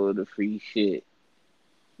all the free shit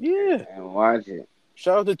Yeah. and watch it.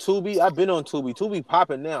 Shout out to Tubi. I've been on Tubi. Tubi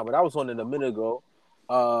popping now, but I was on it a minute ago.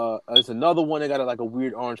 There's another one that got like a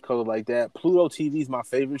weird orange color like that. Pluto TV is my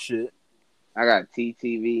favorite shit. I got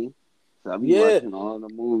TTV, so I be Yeah. watching all the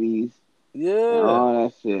movies and Yeah. all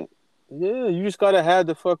that shit. Yeah. You just gotta have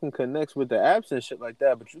the fucking connects with the apps and shit like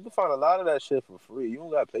that. But you can find a lot of that shit for free. You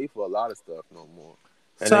don't gotta pay for a lot of stuff no more.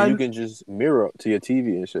 And then you can just mirror to your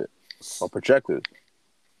TV and shit. Or projectors.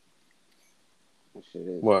 That shit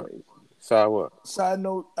is What? crazy. Side what? Side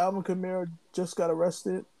note: Alvin Kamara just got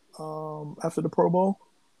arrested after the Pro Bowl.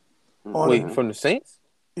 Wait, from the Saints?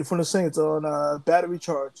 From the Saints on a battery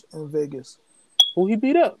charge in Vegas. Who he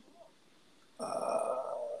beat up? I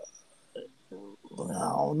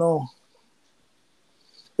don't know.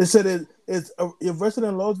 It said it's arrested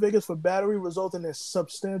in Las Vegas for battery resulting in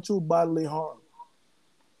substantial bodily harm.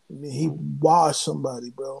 I mean, he washed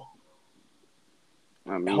somebody, bro.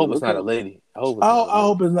 I I hope it's not a lady. I hope it's not. I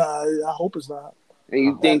hope it's not. I hope it's not. And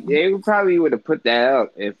you think they probably would have put that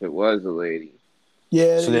out if it was a lady?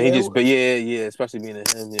 Yeah. So then he just, but yeah, especially being a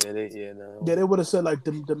him, they would have said like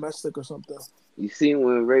domestic or something. You see,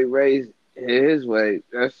 when Ray Rice hit his wife,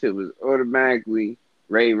 that shit was automatically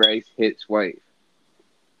Ray Rice hits wife.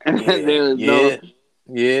 Yeah, there was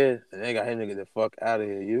yeah. And they got him to get the fuck out of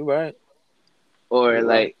here. You right? Or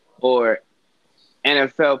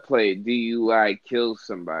NFL play DUI kill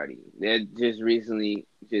somebody. That just recently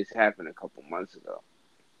just happened a couple months ago.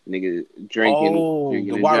 Nigga drinking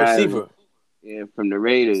the wide receiver. Yeah, from the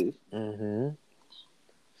Raiders. Mm-hmm.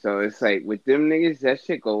 So it's like with them niggas, that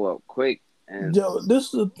shit go up quick. And yo, this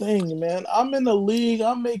is the thing, man. I'm in the league.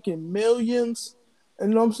 I'm making millions. And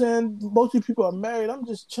you know what I'm saying? Most of these people are married. I'm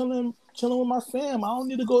just chilling with my fam. I don't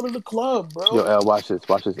need to go to the club, bro. Yo, L, watch this.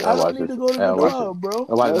 I don't need to go to the club, bro.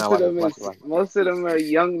 Most of them are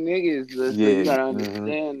young niggas. So you gotta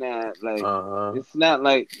understand that. Like, it's not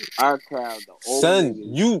like our crowd, the old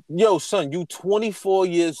niggas. Son, you 24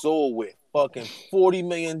 years old with fucking $40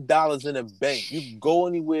 million in the bank. You can go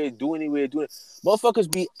anywhere, do it.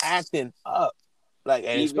 Motherfuckers be acting up. Like,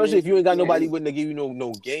 and especially if you ain't got nobody with to give you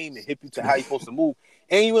no game and hip you to how you supposed to move.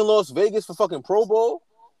 And you in Las Vegas for fucking Pro Bowl,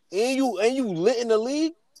 and you lit in the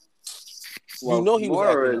league. Well, you know he was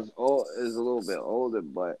acting up. Is a little bit older,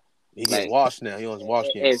 but he getting washed now. He on his wash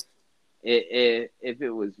game. If it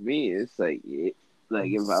was me, it's like if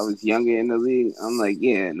I was younger in the league, I'm like,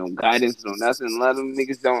 yeah, no guidance, no nothing. A lot of them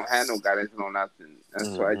niggas don't have no guidance, no nothing. That's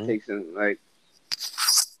why it takes them like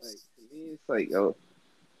to me, it's like, yo,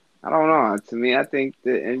 I don't know. To me, I think the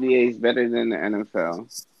NBA is better than the NFL.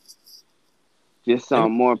 Just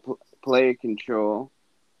on more player control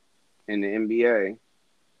in the NBA.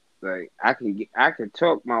 Like I can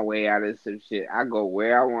talk my way out of some shit. I go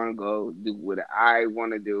where I want to go, do what I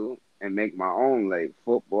want to do, and make my own. Like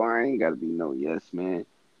football, I ain't gotta be no yes man.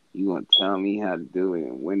 You gonna tell me how to do it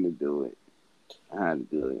and when to do it, how to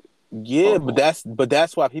do it. Yeah, but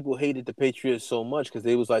that's why people hated the Patriots so much because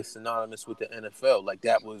they was like synonymous with the NFL. Like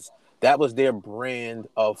that was their brand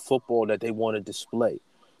of football that they want to display.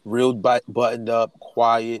 Real buttoned up,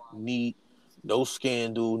 quiet, neat, no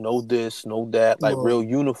scandal, no this, no that, like real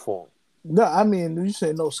uniform. No, I mean you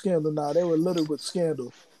say no scandal. Nah, they were littered with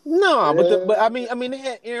scandal. No, but I mean they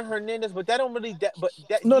had Aaron Hernandez, but that don't really but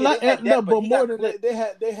more than that,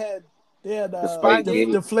 they had the Spygate,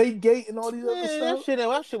 Deflategate, and all these other stuff.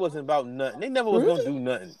 That shit wasn't about nothing. They never was gonna do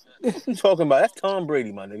nothing. What you talking about? That's Tom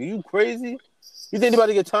Brady, my nigga. You crazy? You think about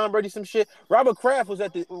to get Tom Brady some shit? Robert Kraft was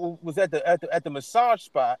at the massage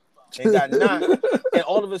spot and got knocked, and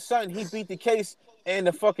all of a sudden he beat the case and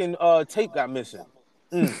the fucking tape got missing.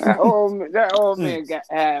 That old man got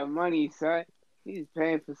money, son. He's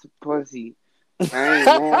paying for some pussy. I ain't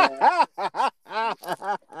mad.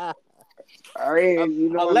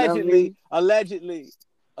 Allegedly.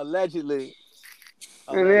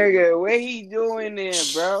 Nigga, what he doing there,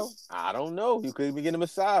 bro? I don't know. He could be getting a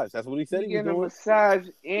massage. That's what he said he was doing. A massage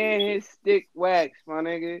and his stick wax, my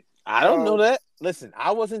nigga. I don't know that. Listen,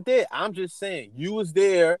 I wasn't there. I'm just saying, you was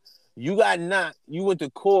there. You got knocked. You went to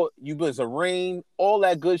court. You was arraigned. All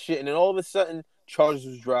that good shit, and then all of a sudden, charges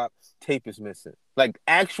was dropped. Tape is missing. Like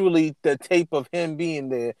actually, the tape of him being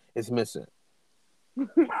there is missing.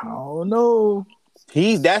 I don't know.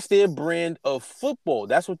 That's their brand of football.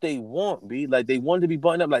 That's what they want, B. Like they wanted to be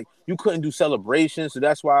buttoned up. Like you couldn't do celebrations, so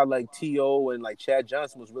that's why like T.O. and like Chad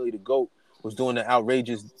Johnson was really the GOAT, was doing the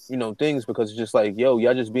outrageous, things, because it's just like, yo,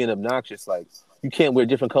 y'all just being obnoxious. Like you can't wear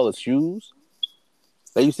different colored shoes.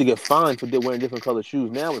 They used to get fined for wearing different colored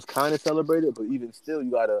shoes. Now it's kind of celebrated, but even still,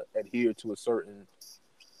 you gotta adhere to a certain.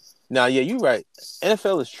 Now, yeah, you're right.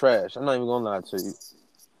 NFL is trash. I'm not even gonna lie to you.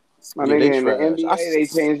 My Yeah, they nigga, in the trash. NBA, they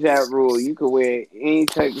changed that rule. You could wear any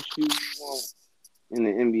type of shoe you want in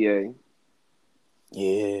the NBA.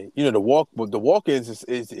 Yeah, the walk-ins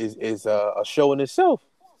is a show in itself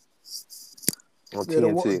on Yeah,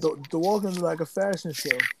 TNT. the walk-ins are like a fashion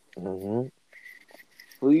show. Mm-hmm.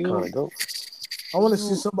 Kind of dope. I want to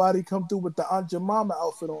see somebody come through with the Aunt Jemima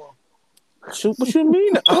outfit on. What you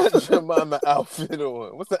mean the Aunt Jemima outfit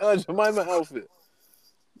on? What's the Aunt Jemima outfit?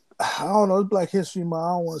 I don't know. It's Black History Month. I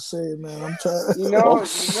don't want to say it, man. I'm trying.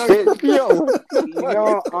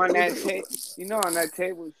 On that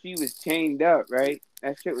table, she was chained up, right?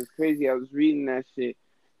 That shit was crazy. I was reading that shit,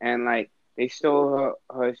 and like they stole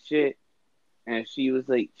her shit, and she was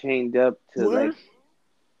like chained up to What? like.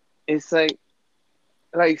 It's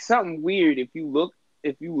like something weird. If you look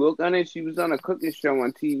on it, she was on a cooking show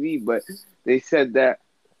on TV, but they said that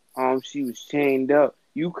she was chained up.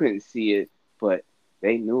 You couldn't see it, but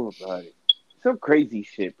they knew about it. Some crazy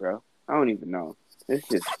shit, bro. I don't even know. It's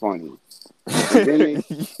just funny. And then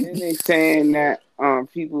they saying that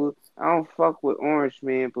people, I don't fuck with Orange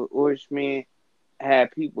Man, but Orange Man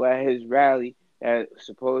had people at his rally that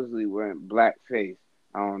supposedly were in blackface.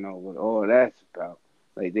 I don't know what all that's about.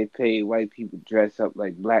 Like they paid white people to dress up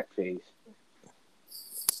like blackface.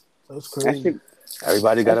 That's crazy.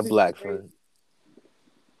 Everybody got a black friend.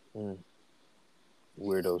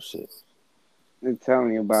 Weirdo shit. They're telling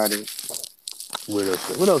me about it. Weirdo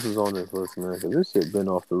shit. What else is on this list, man? Because this shit been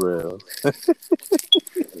off the rails.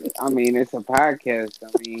 I mean, it's a podcast.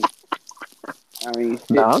 I mean,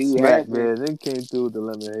 shit I'm smacked, happen. man. They came through with the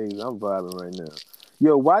lemon haze. I'm vibing right now.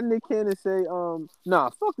 Yo, why Nick Cannon say,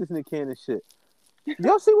 fuck this Nick Cannon shit.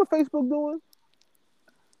 Y'all see what Facebook doing?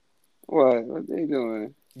 What they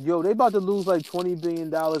doing? Yo, they about to lose like $20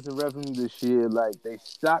 billion in revenue this year. Like, they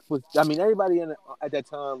stock was, everybody at that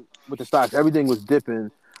time with the stocks, everything was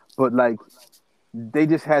dipping. But, like, they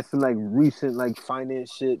just had some, like, recent, like,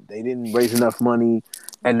 finance shit. They didn't raise enough money.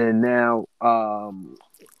 And then now,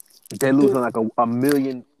 they're losing like a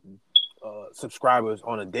million subscribers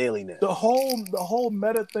on a daily now. The whole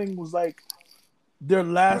Meta thing was like their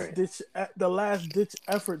last ditch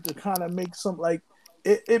effort to kind of make some like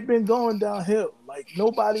it been going downhill. Like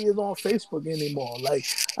nobody is on Facebook anymore. Like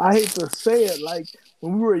I hate to say it, like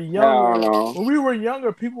when we were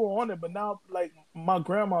younger, people were on it, but now like my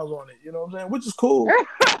grandma's on it. You know what I'm saying? Which is cool,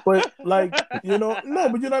 but like but you know what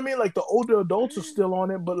I mean. Like the older adults are still on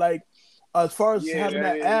it, but like as far as having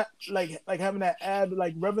that ad, like having that ad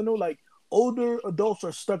like revenue, like older adults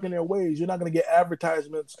are stuck in their ways. You're not gonna get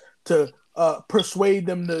advertisements to persuade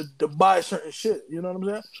them to buy certain shit. You know what I'm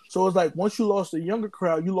saying? So it's like once you lost the younger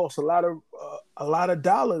crowd, you lost a lot of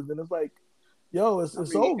dollars, and it's like, yo, it's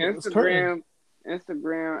over. Instagram.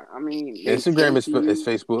 Instagram is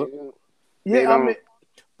Facebook.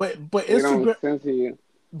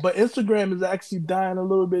 But Instagram is actually dying a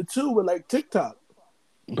little bit too with like TikTok.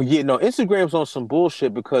 But yeah, no, Instagram's on some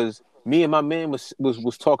bullshit because me and my man was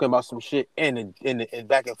talking about some shit in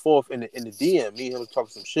back and forth in the DM. Me and him was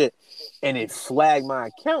talking some shit, and it flagged my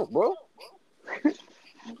account, bro.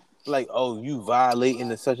 Like, oh, you violating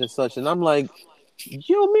the such and such, and I'm like,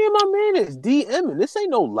 yo, me and my man is DMing. This ain't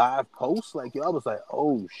no live post. Like, yo, I was like,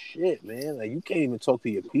 oh shit, man. Like, you can't even talk to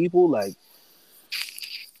your people. Like,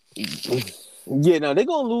 yeah, now they're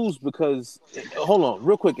gonna lose because. Hold on,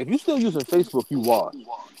 real quick. If you're still using Facebook, you are.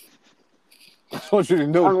 I want you to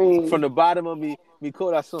know from the bottom of me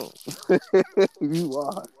corazón. You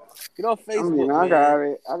are. Get off Facebook.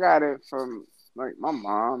 I got it from like my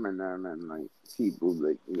mom and them and like people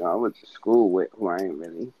like I went to school with who I ain't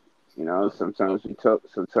really. Sometimes we talk,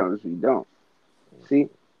 sometimes we don't. See,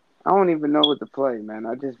 I don't even know what to play, man.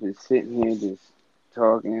 I just been sitting here just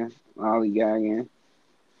talking, lollygagging.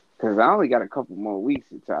 Because I only got a couple more weeks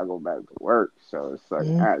until I go back to work. So it's like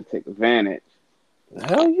I had to take advantage.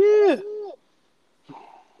 Hell yeah.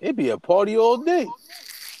 It'd be a party all day.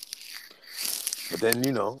 But then,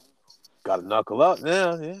 gotta knuckle up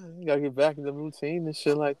now. Yeah, you gotta get back in the routine and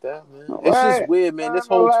shit like that, man. It's just weird, man. This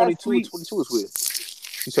whole 22 is weird.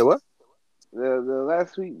 You said what? the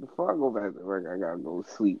last week before I go back to work, I gotta go to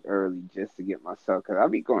sleep early just to get myself. Cause I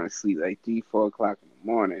be going to sleep like 3, 4 o'clock in the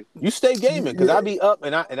morning. You stay gaming because Yeah. I be up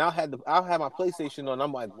and I'll have my PlayStation on.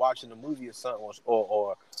 I'm like watching a movie or something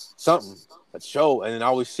or something, a show, and then I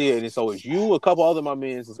always see it, and it's always you, a couple other my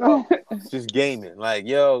mans is up just gaming. Like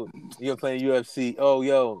yo, you're playing UFC. Oh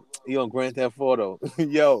yo, he on Grand Theft Auto.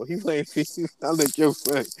 Yo, he playing FIFA. I'm like yo,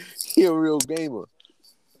 son, he a real gamer.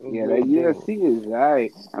 Yeah, that UFC is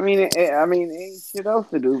alright. I mean, ain't shit else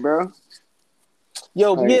to do, bro.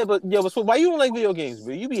 Yo, Like, but so why you don't like video games,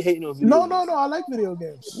 bro? You be hating on video games. No. I like video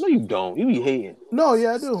games. No, you don't. You be hating. No,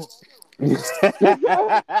 yeah, I do.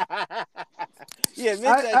 Yeah, admit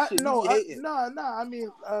that shit. No, You be hating. I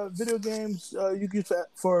mean, video games you can use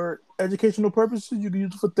for educational purposes. You can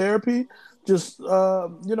use it for therapy. Just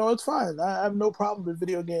it's fine. I have no problem with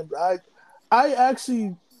video games. I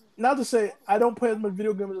actually, not to say I don't play as much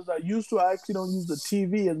video games as I used to. I actually don't use the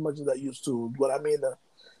TV as much as I used to. What I mean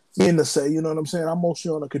to say, you know what I'm saying? I'm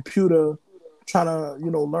mostly on a computer trying to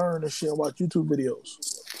learn and shit and watch YouTube videos.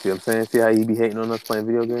 See what I'm saying? See how you be hating on us playing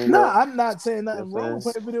video games? Nah, I'm not saying nothing You know wrong with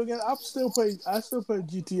playing video games. I still play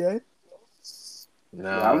GTA.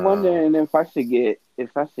 Nah. yeah, I'm wondering if I should get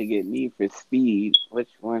Need for Speed. Which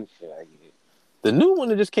one should I get? The new one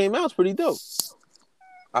that just came out is pretty dope.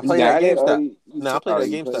 I played that GameStop. I played that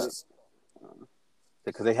GameStop.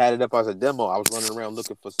 Because they had it up as a demo. I was running around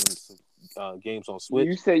looking for some games on Switch.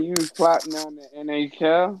 You say you was plotting on the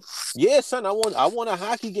NHL? Yeah, son. I won a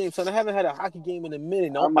hockey game, son. I haven't had a hockey game in a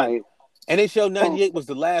minute. No, I might. NHL 98 was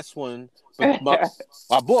the last one. But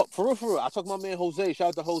I bought, for real. I talked to my man Jose. Shout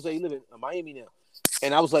out to Jose. He live in Miami now.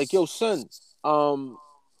 And I was like, yo, son,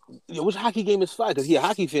 which hockey game is fire? Because he a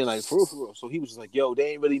hockey fan, like, for real. So he was just like, yo,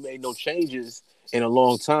 they ain't really made no changes in a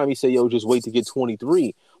long time. He said, yo, just wait to get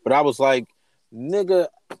 23. But I was like, nigga,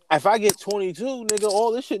 if I get 22, nigga,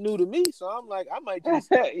 all this shit new to me. So I'm like, I might just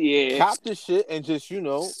cop this shit and just,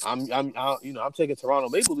 I'm taking Toronto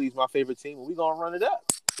Maple Leafs, my favorite team, and we gonna run it up.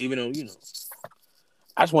 Even though,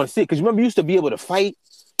 I just want to see it. Because remember, you used to be able to fight,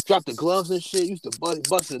 drop the gloves and shit. You used to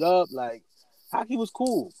bust it up. Like, hockey was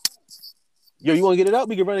cool. Yo, you want to get it up?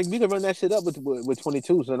 We can run that shit up with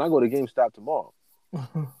 22. So then I go to GameStop tomorrow.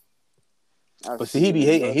 But see, he be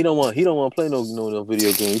hating. He don't want to play no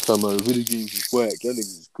video game. He's talking about video games is whack. That nigga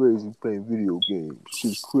is crazy playing video games.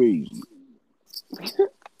 Shit's crazy.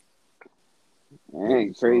 It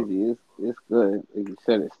ain't crazy. It's good. Like you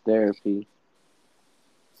said, it's therapy.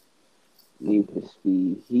 Need for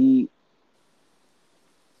Speed. Heat.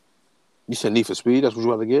 You said Need for Speed? That's what you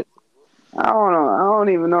want to get? I don't know. I don't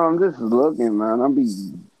even know. I'm just looking, man. I'll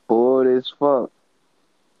be bored as fuck.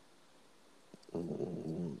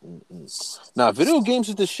 Nah, video games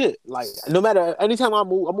is the shit. Like, no matter, anytime I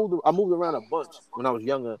moved around a bunch when I was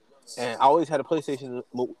younger, and I always had a PlayStation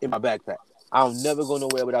in my backpack. I'll never go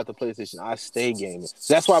nowhere without the PlayStation. I stay gaming.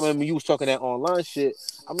 So that's why when you was talking that online shit,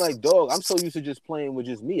 I'm like, dog, I'm so used to just playing with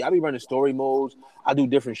just me. I be running story modes. I do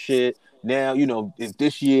different shit. Now, if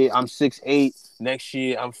this year I'm 6'8", next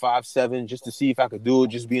year I'm 5'7", just to see if I could do it,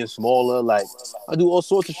 just being smaller. Like, I do all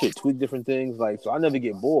sorts of shit, tweak different things. Like, so I never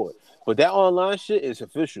get bored. But that online shit is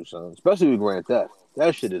official, son. Especially with Grand Theft.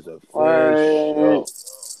 That shit is official.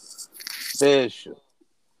 Official.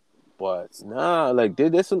 But nah, like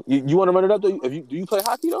there's some. You want to run it up though? Do you play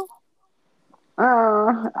hockey though?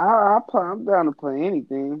 I'm down to play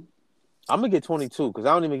anything. I'm gonna get 22 because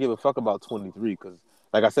I don't even give a fuck about 23. Because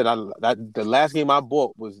like I said, the last game I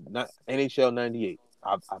bought was not NHL 98.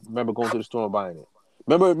 I remember going to the store and buying it.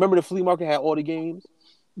 Remember the flea market had all the games.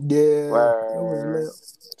 Yeah, that was lit.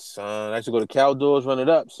 Son, I used to go to Caldors, run it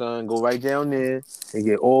up, son. Go right down there and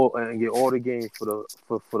get all the games for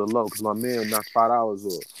the low. Cause my man knocked $5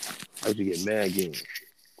 off. I used to get mad games,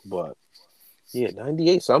 but yeah,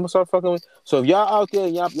 98. So I'm gonna start fucking with. So if y'all out there,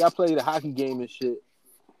 y'all play the hockey game and shit.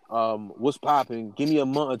 What's popping? Give me a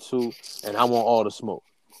month or two, and I want all the smoke.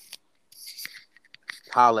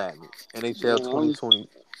 Holla at me. NHL 2020,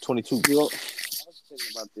 22. I was thinking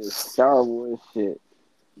about this Star Wars shit.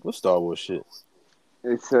 What Star Wars shit?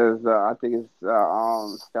 It says, I think it's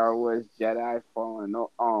Star Wars Jedi Fallen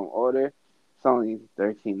Order. It's only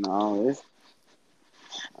 $13.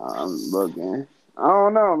 I'm looking. I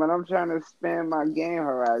don't know, man. I'm trying to expand my game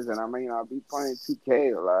horizon. I mean, I'll be playing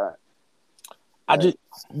 2K a lot.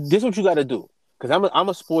 This is what you got to do. Because I'm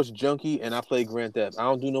a sports junkie and I play Grand Theft. I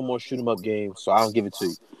don't do no more shoot 'em up games, so I don't give it to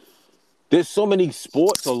you. There's so many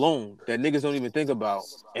sports alone that niggas don't even think about,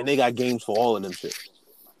 and they got games for all of them shit.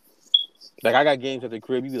 Like, I got games at the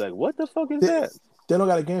crib. You be like, what the fuck is that? They don't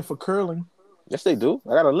got a game for curling. Yes, they do.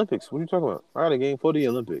 I got Olympics. What are you talking about? I got a game for the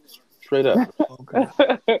Olympics. Straight up.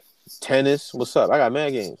 Okay. Tennis. What's up? I got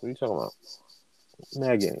mad games. What are you talking about?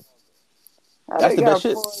 Mad game. How That's they the best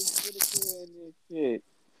got shit. Forrest Whitaker in this shit?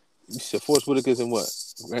 You said Forrest Whitaker's in what?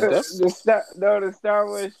 Grand Theft? The Star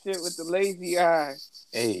Wars shit with the lazy eye.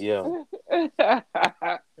 Hey, yo. Oh,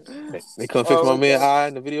 They couldn't fix my man okay. eye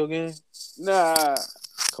in the video game? Nah.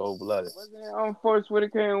 Cold blooded. Wasn't it Forrest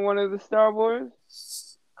Whitaker in one of the Star Wars?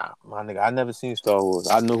 My nigga, I never seen Star Wars.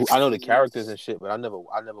 I know the characters and shit, but I never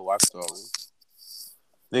watched Star Wars.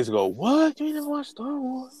 Niggas go, what? You ain't never watched Star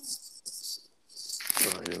Wars?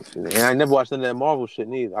 And I never watched none of that Marvel shit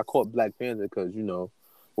neither. I caught Black Panther because, you know,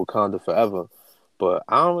 Wakanda forever. But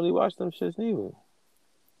I don't really watch them shits neither.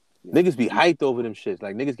 Niggas be hyped over them shits.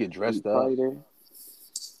 Like, niggas get dressed up. Fighter.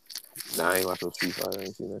 Nah, I ain't watch no Street Fighter. I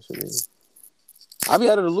ain't seen that shit either. I be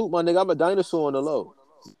out of the loop, my nigga. I'm a dinosaur on the low.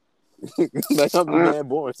 Like, I'm mad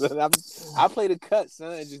boring. Son. I play the cut,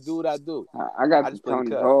 son, and just do what I do. I got the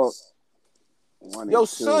Tony Hawk. Yo,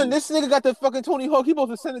 son, this nigga got the fucking Tony Hawk. He supposed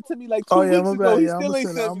to send it to me like 2 weeks ago. Bad. He still ain't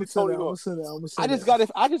sent me Tony Hawk. I just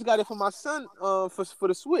got it for my son for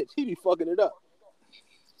the Switch. He be fucking it up.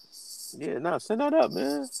 Yeah, nah, send that up,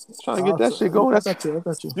 man. I'm trying to get that shit going. I got you.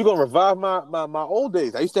 You gonna revive my old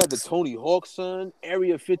days. I used to have the Tony Hawk, son.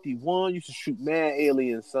 Area 51. Used to shoot mad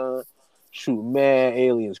aliens, son. Shoot mad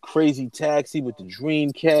aliens. Crazy Taxi with the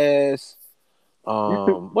Dreamcast.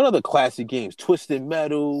 What other classic games? Twisted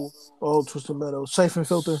Metal. Oh, Twisted Metal. Safe and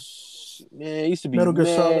Filter. Man, it used to be Metal Gear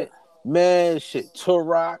Solid. Mad shit.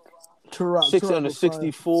 Turok.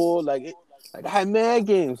 664. Like I had mad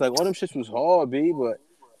games. Like all them shits was hard, B, but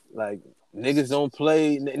like niggas don't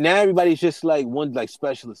play. Now everybody's just like one like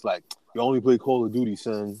specialist. Like you only play Call of Duty,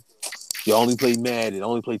 son. You only play Madden,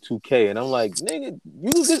 only play 2K, and I'm like, nigga,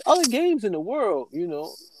 there's other games in the world, you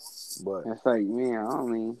know. But it's like, man, I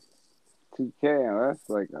mean, 2K. That's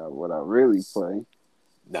like what I really play.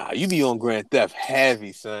 Nah, you be on Grand Theft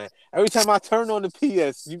heavy, son. Every time I turn on the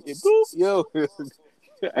PS, boop, yo.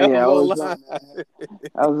 Yeah, I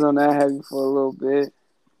was on that heavy for a little bit.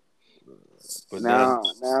 But now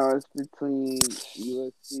it's between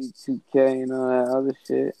UFC 2K and all that other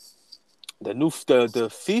shit. The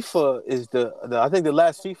FIFA is the I think the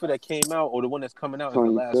last FIFA that came out or the one that's coming out 22.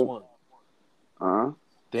 Is the last one.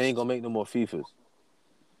 They ain't gonna make no more FIFAs.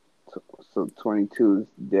 So 22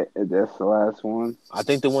 that's the last one. I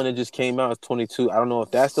think the one that just came out is 22. I don't know if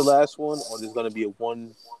that's the last one or there's gonna be a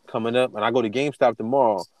one coming up. And I go to GameStop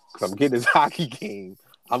tomorrow because I'm getting this hockey game.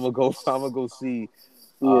 I'm gonna go see.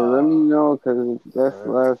 Yeah, let me know because if that's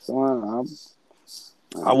the last one.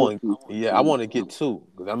 I want to get two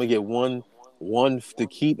because I'm gonna get one to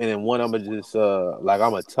keep and then one I'm gonna just I'm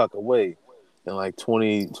gonna tuck away in like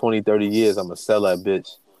 20, 30 years. I'm gonna sell that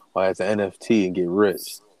bitch as an NFT and get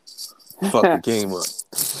rich. Fuck the game up.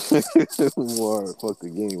 Fuck the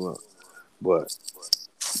game up. But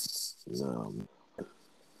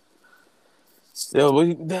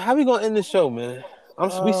yo, how we gonna end the show, man?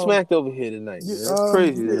 We smacked over here tonight. Man. It's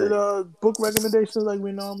crazy. Book recommendations like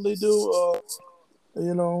we normally do. I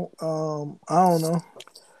don't know.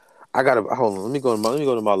 I gotta hold on. Let me go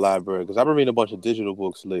to my library because I've been reading a bunch of digital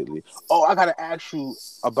books lately. Oh, I gotta ask you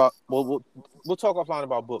about. Well, we'll talk offline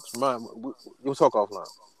about books. We'll talk offline.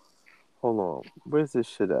 Hold on. Where's this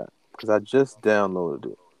shit at? Because I just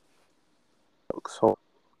downloaded it. So,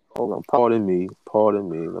 hold on. Pardon me.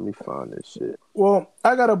 Let me find this shit. Well,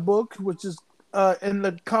 I got a book which is in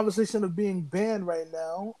the conversation of being banned right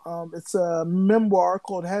now. It's a memoir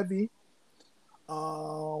called Heavy.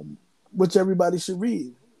 Which everybody should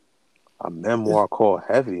read. A memoir called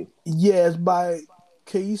Heavy? Yeah, it's by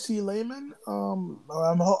K.C. Lehman. I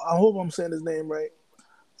hope I'm saying his name right.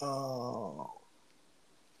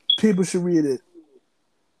 People should read it.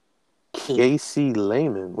 K.C.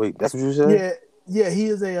 Lehman? Wait, that's what you said? Yeah, he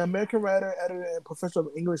is an American writer, editor, and professor of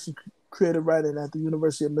English and creative writing at the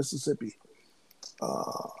University of Mississippi.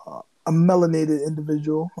 A melanated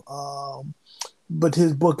individual. But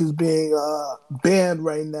his book is being banned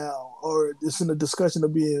right now, or it's in a discussion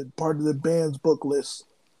of being part of the banned book list.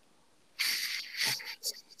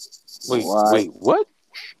 Wait, what?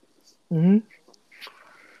 Mm-hmm.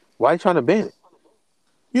 Why are you trying to ban it?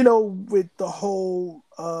 You know, with the whole,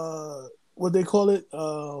 what they call it,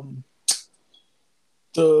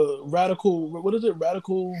 the radical, what is it,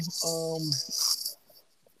 radical,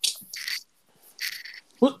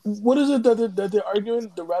 what is it that they're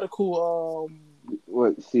arguing? The radical,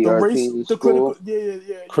 what CRT?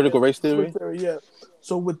 Critical race theory. Yeah.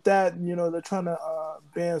 So with that, they're trying to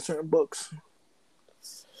ban certain books.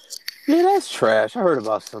 Yeah, that's trash. I heard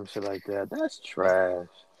about some shit like that. That's trash.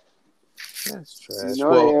 They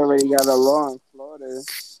already got a law in Florida.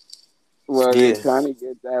 Well, they're trying to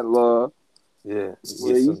get that law. Yeah.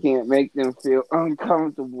 Where you can't make them feel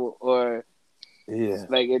uncomfortable or Yeah,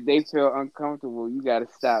 Like if they feel uncomfortable, you gotta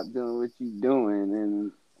stop doing what you doing.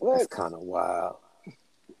 And that's what? kind of wild.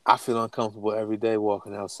 I feel uncomfortable every day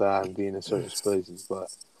walking outside and being in certain places,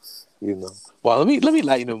 but you know. Well, let me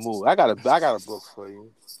lighten the mood. I got a book for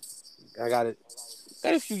you. I got it.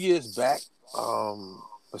 Got it a few years back.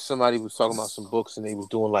 Somebody was talking about some books and they was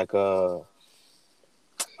doing like a.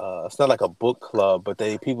 It's not like a book club, but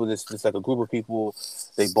it's like a group of people.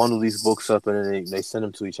 They bundle these books up and then they send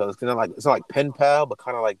them to each other. It's not like pen pal, but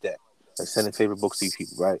kind of like that. Like sending favorite books to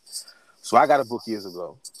people, right? So I got a book years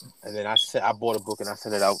ago, and then I bought a book and I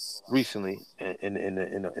sent it out recently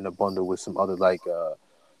in a bundle with some other like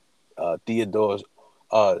Theodore's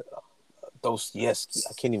uh Dostoevsky.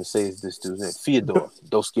 I can't even say this dude's name. Fyodor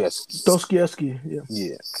Dostoevsky. Dostoevsky, yeah.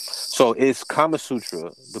 Yeah. So it's Kama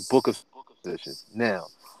Sutra, the book of positions. Now,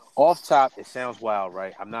 off top, it sounds wild,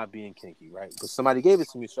 right? I'm not being kinky, right? But somebody gave it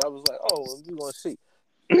to me, so I was like, oh, we're gonna see.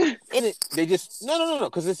 In it, they just no,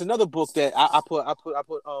 because it's another book that I put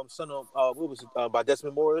son of what was it by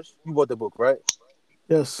Desmond Morris. You bought the book, right?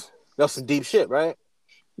 Yes. That's some deep shit, right?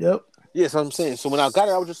 Yep. Yeah, that's what I'm saying. So when I got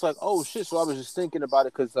it, I was just like, oh shit. So I was just thinking about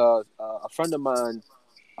it because a friend of mine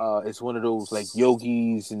is one of those like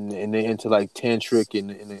yogis and they're into like tantric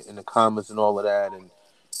and in the kamas and all of that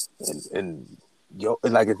and yo,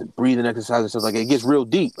 like it's breathing exercise and stuff like that. It gets real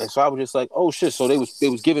deep. And so I was just like, oh shit. So they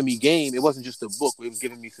was giving me game. It wasn't just a book. They was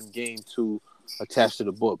giving me some game to attach to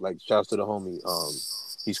the book. Like shouts to the homie.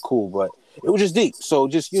 He's cool, but it was just deep. So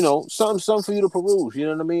just, something for you to peruse. You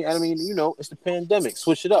know what I mean? I mean, it's the pandemic.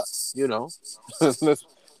 Switch it up.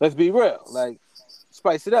 Let's be real. Like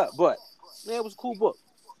spice it up. But yeah, it was a cool book.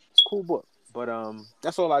 It's a cool book. But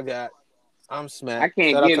that's all I got. I'm I smacked.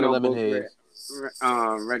 can't Shout out get to the no book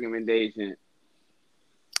Lemonheads. recommendation.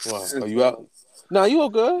 What? Are you out? No, you all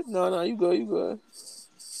good. No, you good. You good.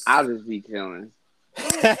 I'll just be chilling.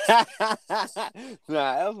 Nah,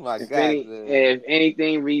 that was my guy. If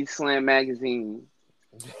anything, read Slam magazine.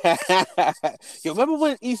 Yo, remember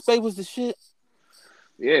when East Bay was the shit?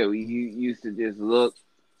 Yeah, you used to just look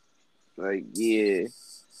like, yeah.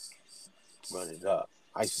 Run it up.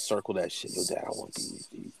 I used to circle that shit. Yo, Dad, I want these.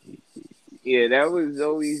 Yeah, that was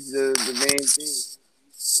always the main thing.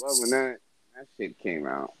 Well, when that shit came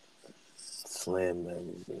out. Slam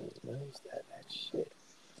magazine. Where's that shit?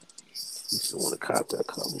 Used to want to cop that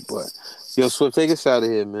cover, but yo, Swift, take us out of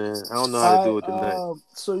here, man. I don't know how to do it tonight.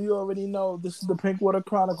 So you already know this is the Pinkwater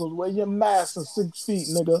Chronicles. Wear your mask and 6 feet,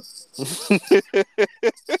 nigga. It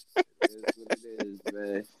is what it is,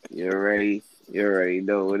 man. You already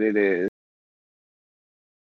know what it is.